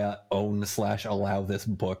 do I own / allow this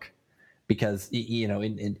book? Because,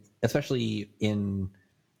 especially in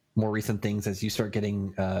more recent things, as you start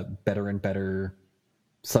getting better and better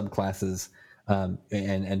subclasses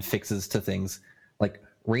and fixes to things, like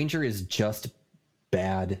Ranger is just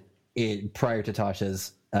bad prior to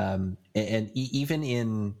Tasha's. Even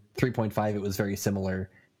in 3.5, it was very similar.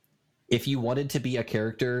 If you wanted to be a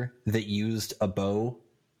character that used a bow,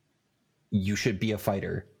 you should be a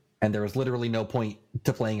fighter. And there was literally no point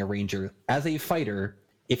to playing a Ranger. As a fighter,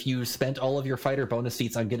 if you spent all of your fighter bonus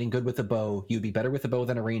feats on getting good with a bow, you'd be better with a bow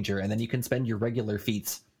than a Ranger, and then you can spend your regular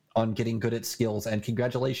feats on getting good at skills, and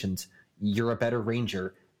congratulations, you're a better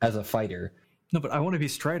Ranger as a fighter. No, but I want to be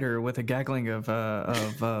Strider with a gaggling of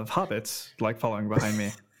hobbits following behind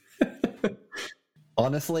me.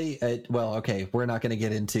 Honestly, we're not going to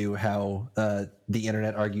get into how the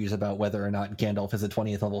internet argues about whether or not Gandalf is a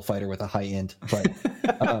 20th level fighter with a high int, but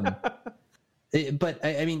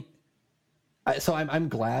so I'm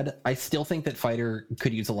glad. I still think that fighter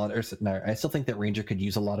could use a lot, I still think that Ranger could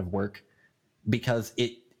use a lot of work, because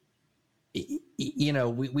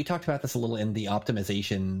we talked about this a little in the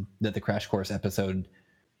optimization, the Crash Course episode.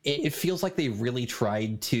 It feels like they really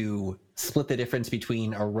tried to split the difference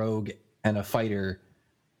between a rogue and a fighter,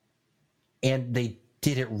 and they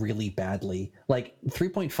did it really badly.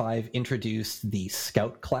 3.5 introduced the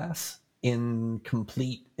Scout class in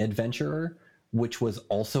Complete Adventurer, which was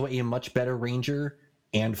also a much better Ranger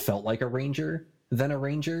and felt like a Ranger than a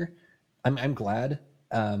Ranger. I'm glad,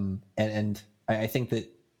 and I think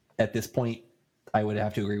that at this point I would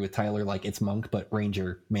have to agree with Tyler. It's Monk, but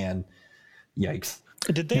Ranger, man, yikes.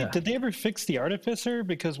 Did they ever fix the Artificer?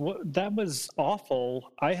 Because that was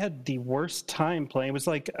awful. I had the worst time playing. It was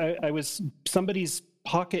like I was somebody's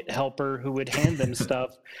pocket helper who would hand them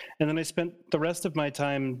stuff, and then I spent the rest of my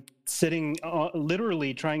time sitting,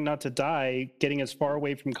 literally trying not to die, getting as far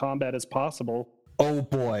away from combat as possible. Oh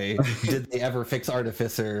boy, did they ever fix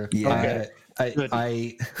Artificer? Yeah.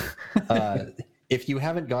 If you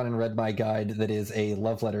haven't gone and read my guide that is a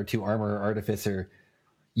love letter to Armor Artificer,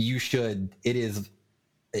 you should.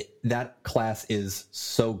 That class is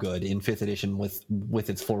so good in 5th edition with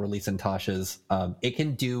its full release in Tasha's. It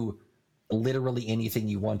can do literally anything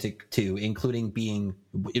you want it to, including being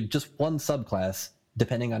just one subclass,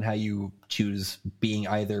 depending on how you choose, being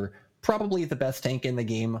either probably the best tank in the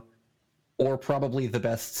game or probably the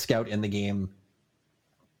best scout in the game.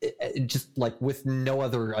 Just with no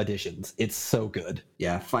other additions. It's so good.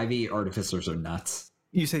 Yeah, 5e Artificers are nuts.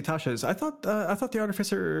 You say Tasha's. I thought the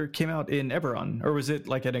Artificer came out in Eberron, or was it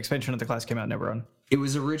an expansion of the class came out in Eberron? It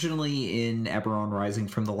was originally in Eberron Rising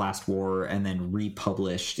from the Last War, and then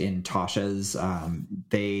republished in Tasha's.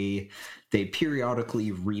 They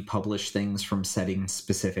periodically republish things from setting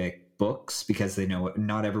specific books, because they know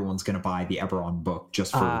not everyone's going to buy the Eberron book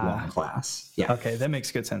just for one class. Yeah. Okay, that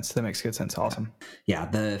makes good sense. Awesome. Yeah,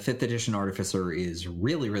 the 5th edition Artificer is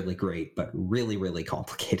really, really great, but really, really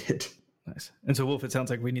complicated. Nice. And so, Wolf, it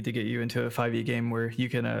sounds like we need to get you into a 5e game where you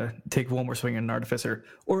can take one more swing at an artificer,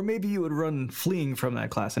 or maybe you would run fleeing from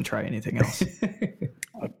that class and try anything else.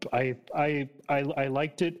 I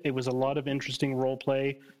liked it. It was a lot of interesting role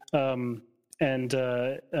play, and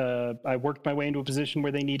I worked my way into a position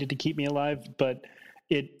where they needed to keep me alive. But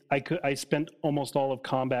I spent almost all of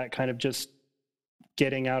combat kind of just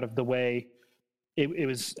getting out of the way. It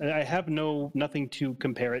was, I have nothing to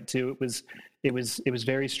compare it to. It was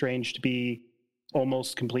very strange to be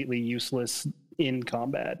almost completely useless in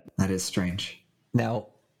combat. That is strange. Now,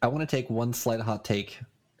 I want to take one slight hot take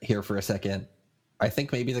here for a second. I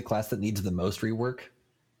think maybe the class that needs the most rework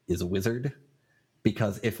is a wizard,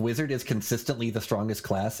 because if wizard is consistently the strongest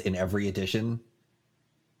class in every edition,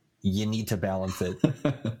 you need to balance it.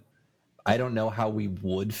 I don't know how we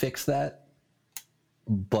would fix that,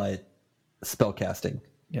 but spellcasting.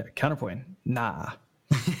 Yeah, counterpoint. Nah.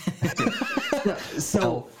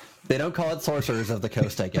 So they don't call it sorcerers of the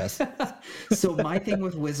coast, I guess. So my thing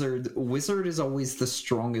with wizard is always the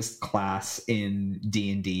strongest class in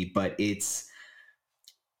D&D, but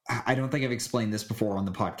I don't think I've explained this before on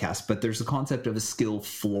the podcast, but there's a concept of a skill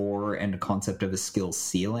floor and a concept of a skill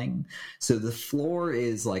ceiling. So the floor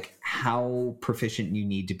is like how proficient you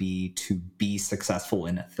need to be successful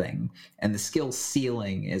in a thing. And the skill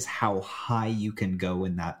ceiling is how high you can go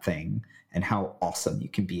in that thing and how awesome you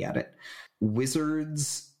can be at it.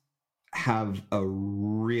 Wizards have a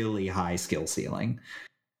really high skill ceiling.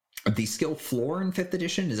 The skill floor in 5th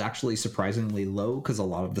edition is actually surprisingly low because a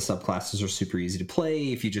lot of the subclasses are super easy to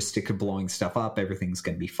play. If you just stick to blowing stuff up, everything's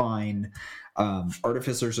going to be fine.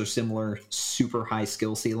 Artificers are similar, super high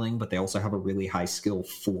skill ceiling, but they also have a really high skill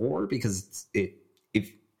floor because if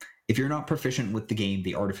you're not proficient with the game,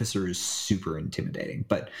 the Artificer is super intimidating.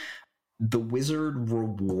 But the wizard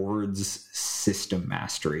rewards system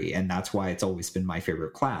mastery, and that's why it's always been my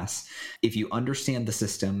favorite class. If you understand the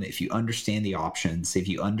system, if you understand the options, if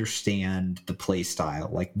you understand the play style,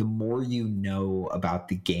 like the more you know about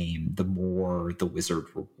the game, the more the wizard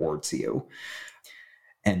rewards you.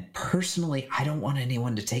 And personally, I don't want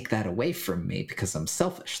anyone to take that away from me because I'm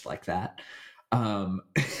selfish like that.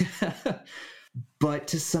 But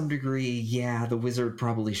to some degree, yeah, the wizard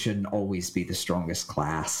probably shouldn't always be the strongest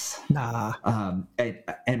class. Nah.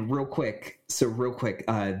 And real quick,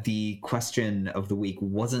 the question of the week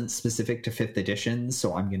wasn't specific to 5th edition,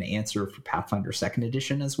 so I'm going to answer for Pathfinder 2nd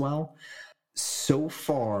edition as well. So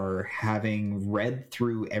far, having read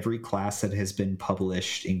through every class that has been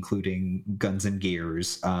published, including Guns and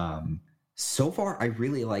Gears, so far I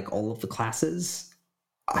really like all of the classes.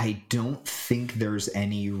 I don't think there's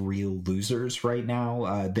any real losers right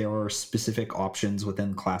now. There are specific options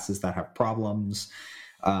within classes that have problems.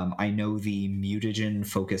 I know the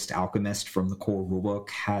mutagen-focused alchemist from the core rulebook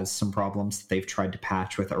has some problems that they've tried to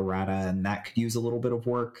patch with errata, and that could use a little bit of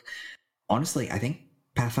work. Honestly, I think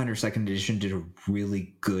Pathfinder 2nd edition did a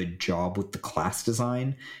really good job with the class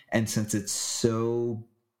design, and since it's so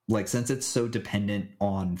dependent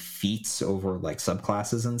on feats over like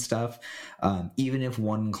subclasses and stuff, even if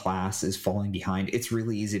one class is falling behind, it's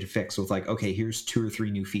really easy to fix with like, okay, here's 2 or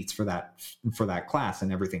 3 new feats for that class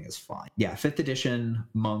and everything is fine. Yeah, 5th edition,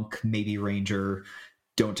 monk, maybe ranger,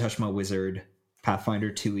 don't touch my wizard,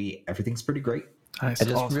 Pathfinder 2e, everything's pretty great. Nice.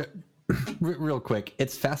 Awesome. Real quick,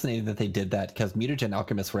 it's fascinating that they did that because mutagen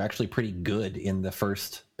alchemists were actually pretty good in the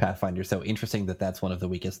first Pathfinder, so interesting that that's one of the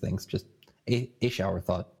weakest things. Just a shower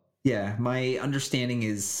thought. Yeah, my understanding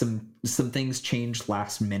is some things changed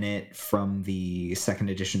last minute from the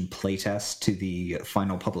 2nd edition playtest to the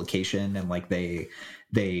final publication, and like they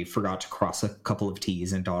forgot to cross a couple of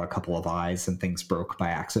T's and dot a couple of I's, and things broke by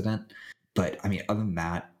accident. But I mean, other than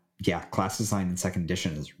that, yeah, class design in 2nd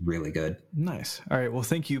edition is really good. Nice. All right. Well,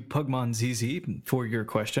 thank you, Pugmon ZZ, for your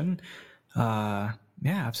question. Yeah,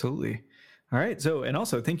 absolutely. All right. So, and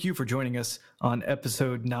also thank you for joining us on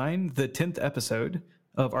episode 9, the 10th episode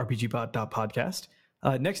of RPGBOT.Podcast.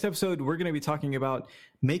 Next episode, we're going to be talking about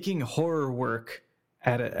making horror work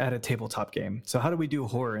at a tabletop game. So how do we do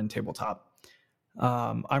horror in tabletop?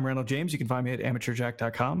 I'm Randall James. You can find me at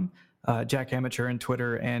amateurjack.com, Jack Amateur on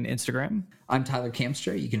Twitter and Instagram. I'm Tyler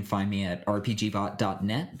Kamstra. You can find me at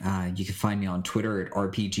RPGBOT.net. You can find me on Twitter at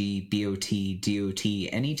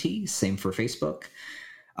RPGBOT.Net. Same for Facebook.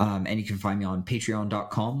 And you can find me on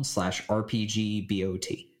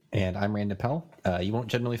patreon.com/RPGBOT. And I'm Rand Appel. You won't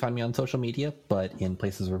generally find me on social media, but in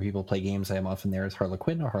places where people play games, I am often there as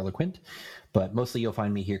Harlequin or Harlequint. But mostly you'll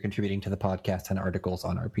find me here contributing to the podcast and articles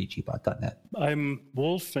on RPGBOT.net. I'm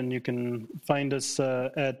Wolf, and you can find us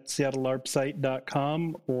at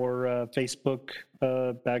SeattleLARPsite.com or Facebook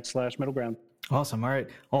 /Middle Ground. Awesome. All right.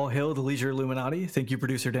 All hail the Leisure Illuminati. Thank you,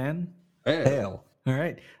 Producer Dan. Hail. All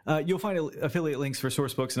right. You'll find affiliate links for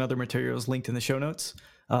source books and other materials linked in the show notes.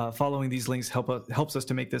 Following these links helps us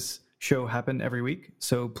to make this show happen every week,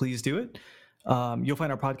 so please do it. You'll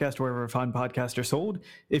find our podcast wherever fine podcasts are sold.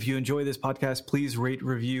 If you enjoy this podcast, please rate,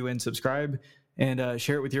 review, and subscribe, and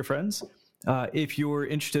share it with your friends. If you're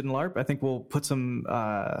interested in LARP, I think we'll put some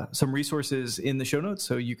resources in the show notes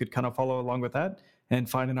so you could kind of follow along with that and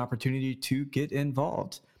find an opportunity to get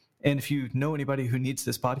involved. And if you know anybody who needs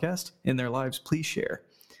this podcast in their lives, please share.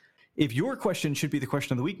 If your question should be the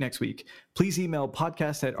question of the week next week, please email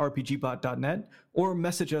podcast@RPGBOT.net or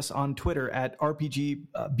message us on Twitter at RPGBOT.Net.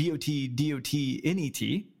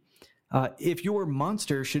 If your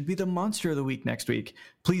monster should be the monster of the week next week,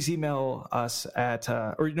 please email us at,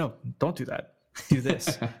 don't do that. Do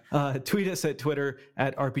this. Tweet us at Twitter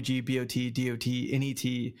at RPGBOT.Net,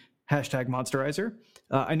 #Monsterizer.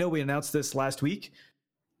 I know we announced this last week.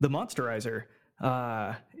 The Monsterizer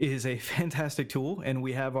is a fantastic tool, and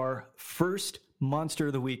we have our first monster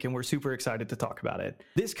of the week, and we're super excited to talk about it.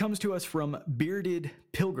 This comes to us from Bearded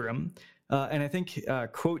Pilgrim, and I think,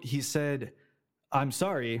 quote, he said, "I'm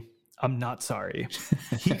sorry, I'm not sorry."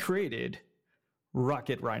 He created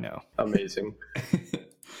Rocket Rhino. Amazing.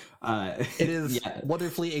 It is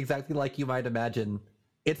wonderfully exactly like you might imagine.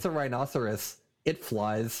 It's a rhinoceros. It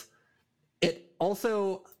flies. It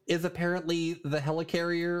also is apparently the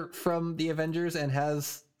helicarrier from the Avengers and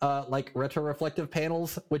has retroreflective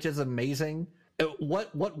panels, which is amazing.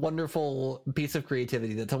 What wonderful piece of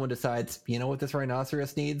creativity that someone decides, you know what this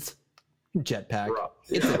rhinoceros needs? Jetpack.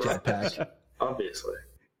 It's a jetpack. Obviously.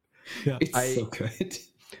 Yeah. It's so good.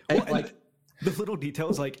 Well, the little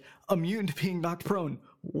details, like immune to being knocked prone.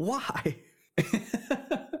 Why?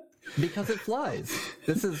 Because it flies.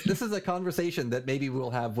 This is a conversation that maybe we'll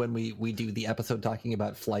have when we do the episode talking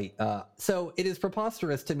about flight. So it is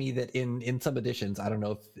preposterous to me that in some editions, I don't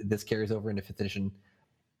know if this carries over into 5th edition,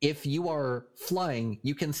 if you are flying,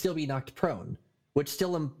 you can still be knocked prone, which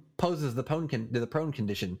still imposes the prone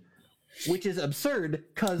condition, which is absurd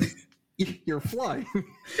because you're flying.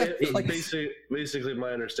 Basically,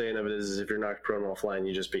 my understanding of it is if you're knocked prone while flying,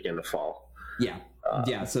 you just begin to fall. Yeah.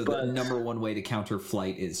 So the number one way to counter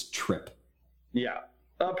flight is trip. Yeah,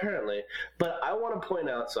 apparently. But I want to point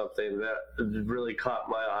out something that really caught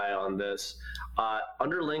my eye on this.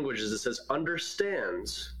 Under languages, it says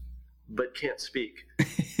understands, but can't speak.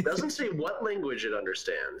 It doesn't say what language it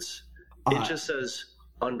understands. It just says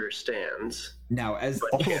understands. Now, as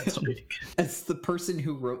the person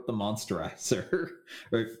who wrote the Monsterizer,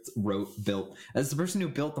 as the person who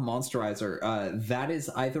built the Monsterizer, that is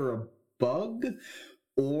either a bug,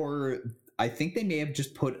 or I think they may have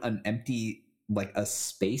just put an empty, a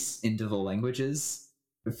space into the languages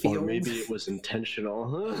field. Or maybe it was intentional.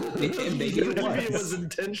 Maybe it was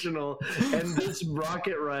intentional, and this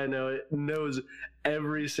Rocket Rhino knows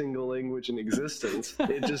every single language in existence.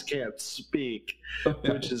 It just can't speak,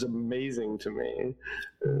 which is amazing to me.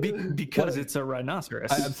 Because it's a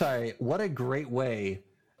rhinoceros. I'm sorry. What a great way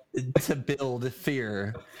to build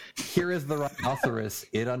fear. Here is the rhinoceros.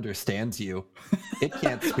 It understands you. It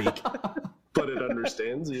can't speak, but it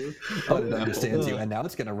understands you. And now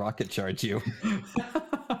it's going to rocket charge you.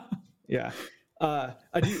 Yeah.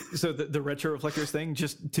 I do. So the retroreflectors thing,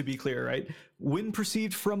 just to be clear, right? When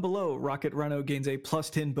perceived from below, Rocket Rhino gains a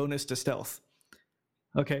 +10 bonus to stealth.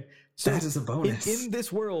 Okay. So that is a bonus. In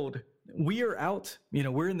this world, we are out,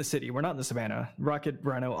 we're in the city. We're not in the savannah. Rocket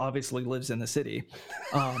Rhino obviously lives in the city.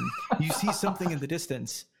 You see something in the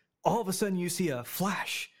distance. All of a sudden you see a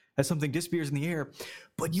flash as something disappears in the air,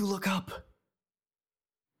 but you look up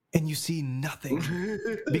and you see nothing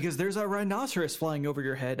because there's a rhinoceros flying over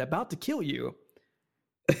your head about to kill you,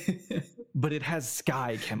 but it has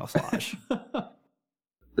sky camouflage.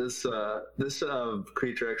 This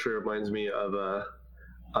creature actually reminds me of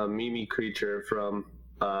a Mimi creature from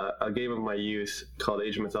a game of my youth called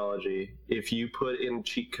Age of Mythology. If you put in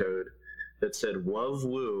cheat code that said "Wuv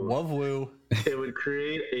Woo," it would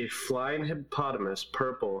create a flying hippopotamus,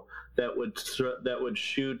 purple, that would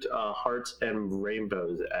shoot hearts and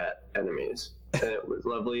rainbows at enemies. And it was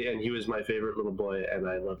lovely, and he was my favorite little boy, and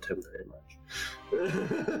I loved him very much.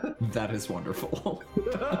 That is wonderful.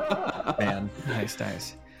 Man,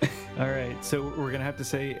 nice. All right, so we're gonna have to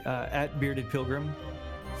say at Bearded Pilgrim,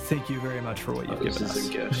 thank you very much for what you've given us. This is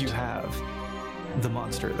a gift. You have the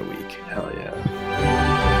monster of the week. Hell yeah.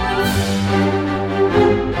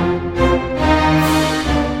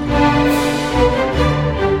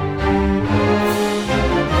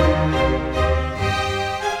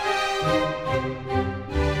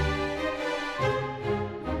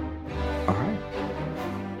 All right.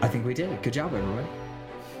 I think we did it. Good job, everyone.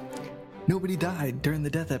 Nobody died during the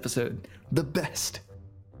death episode. The best.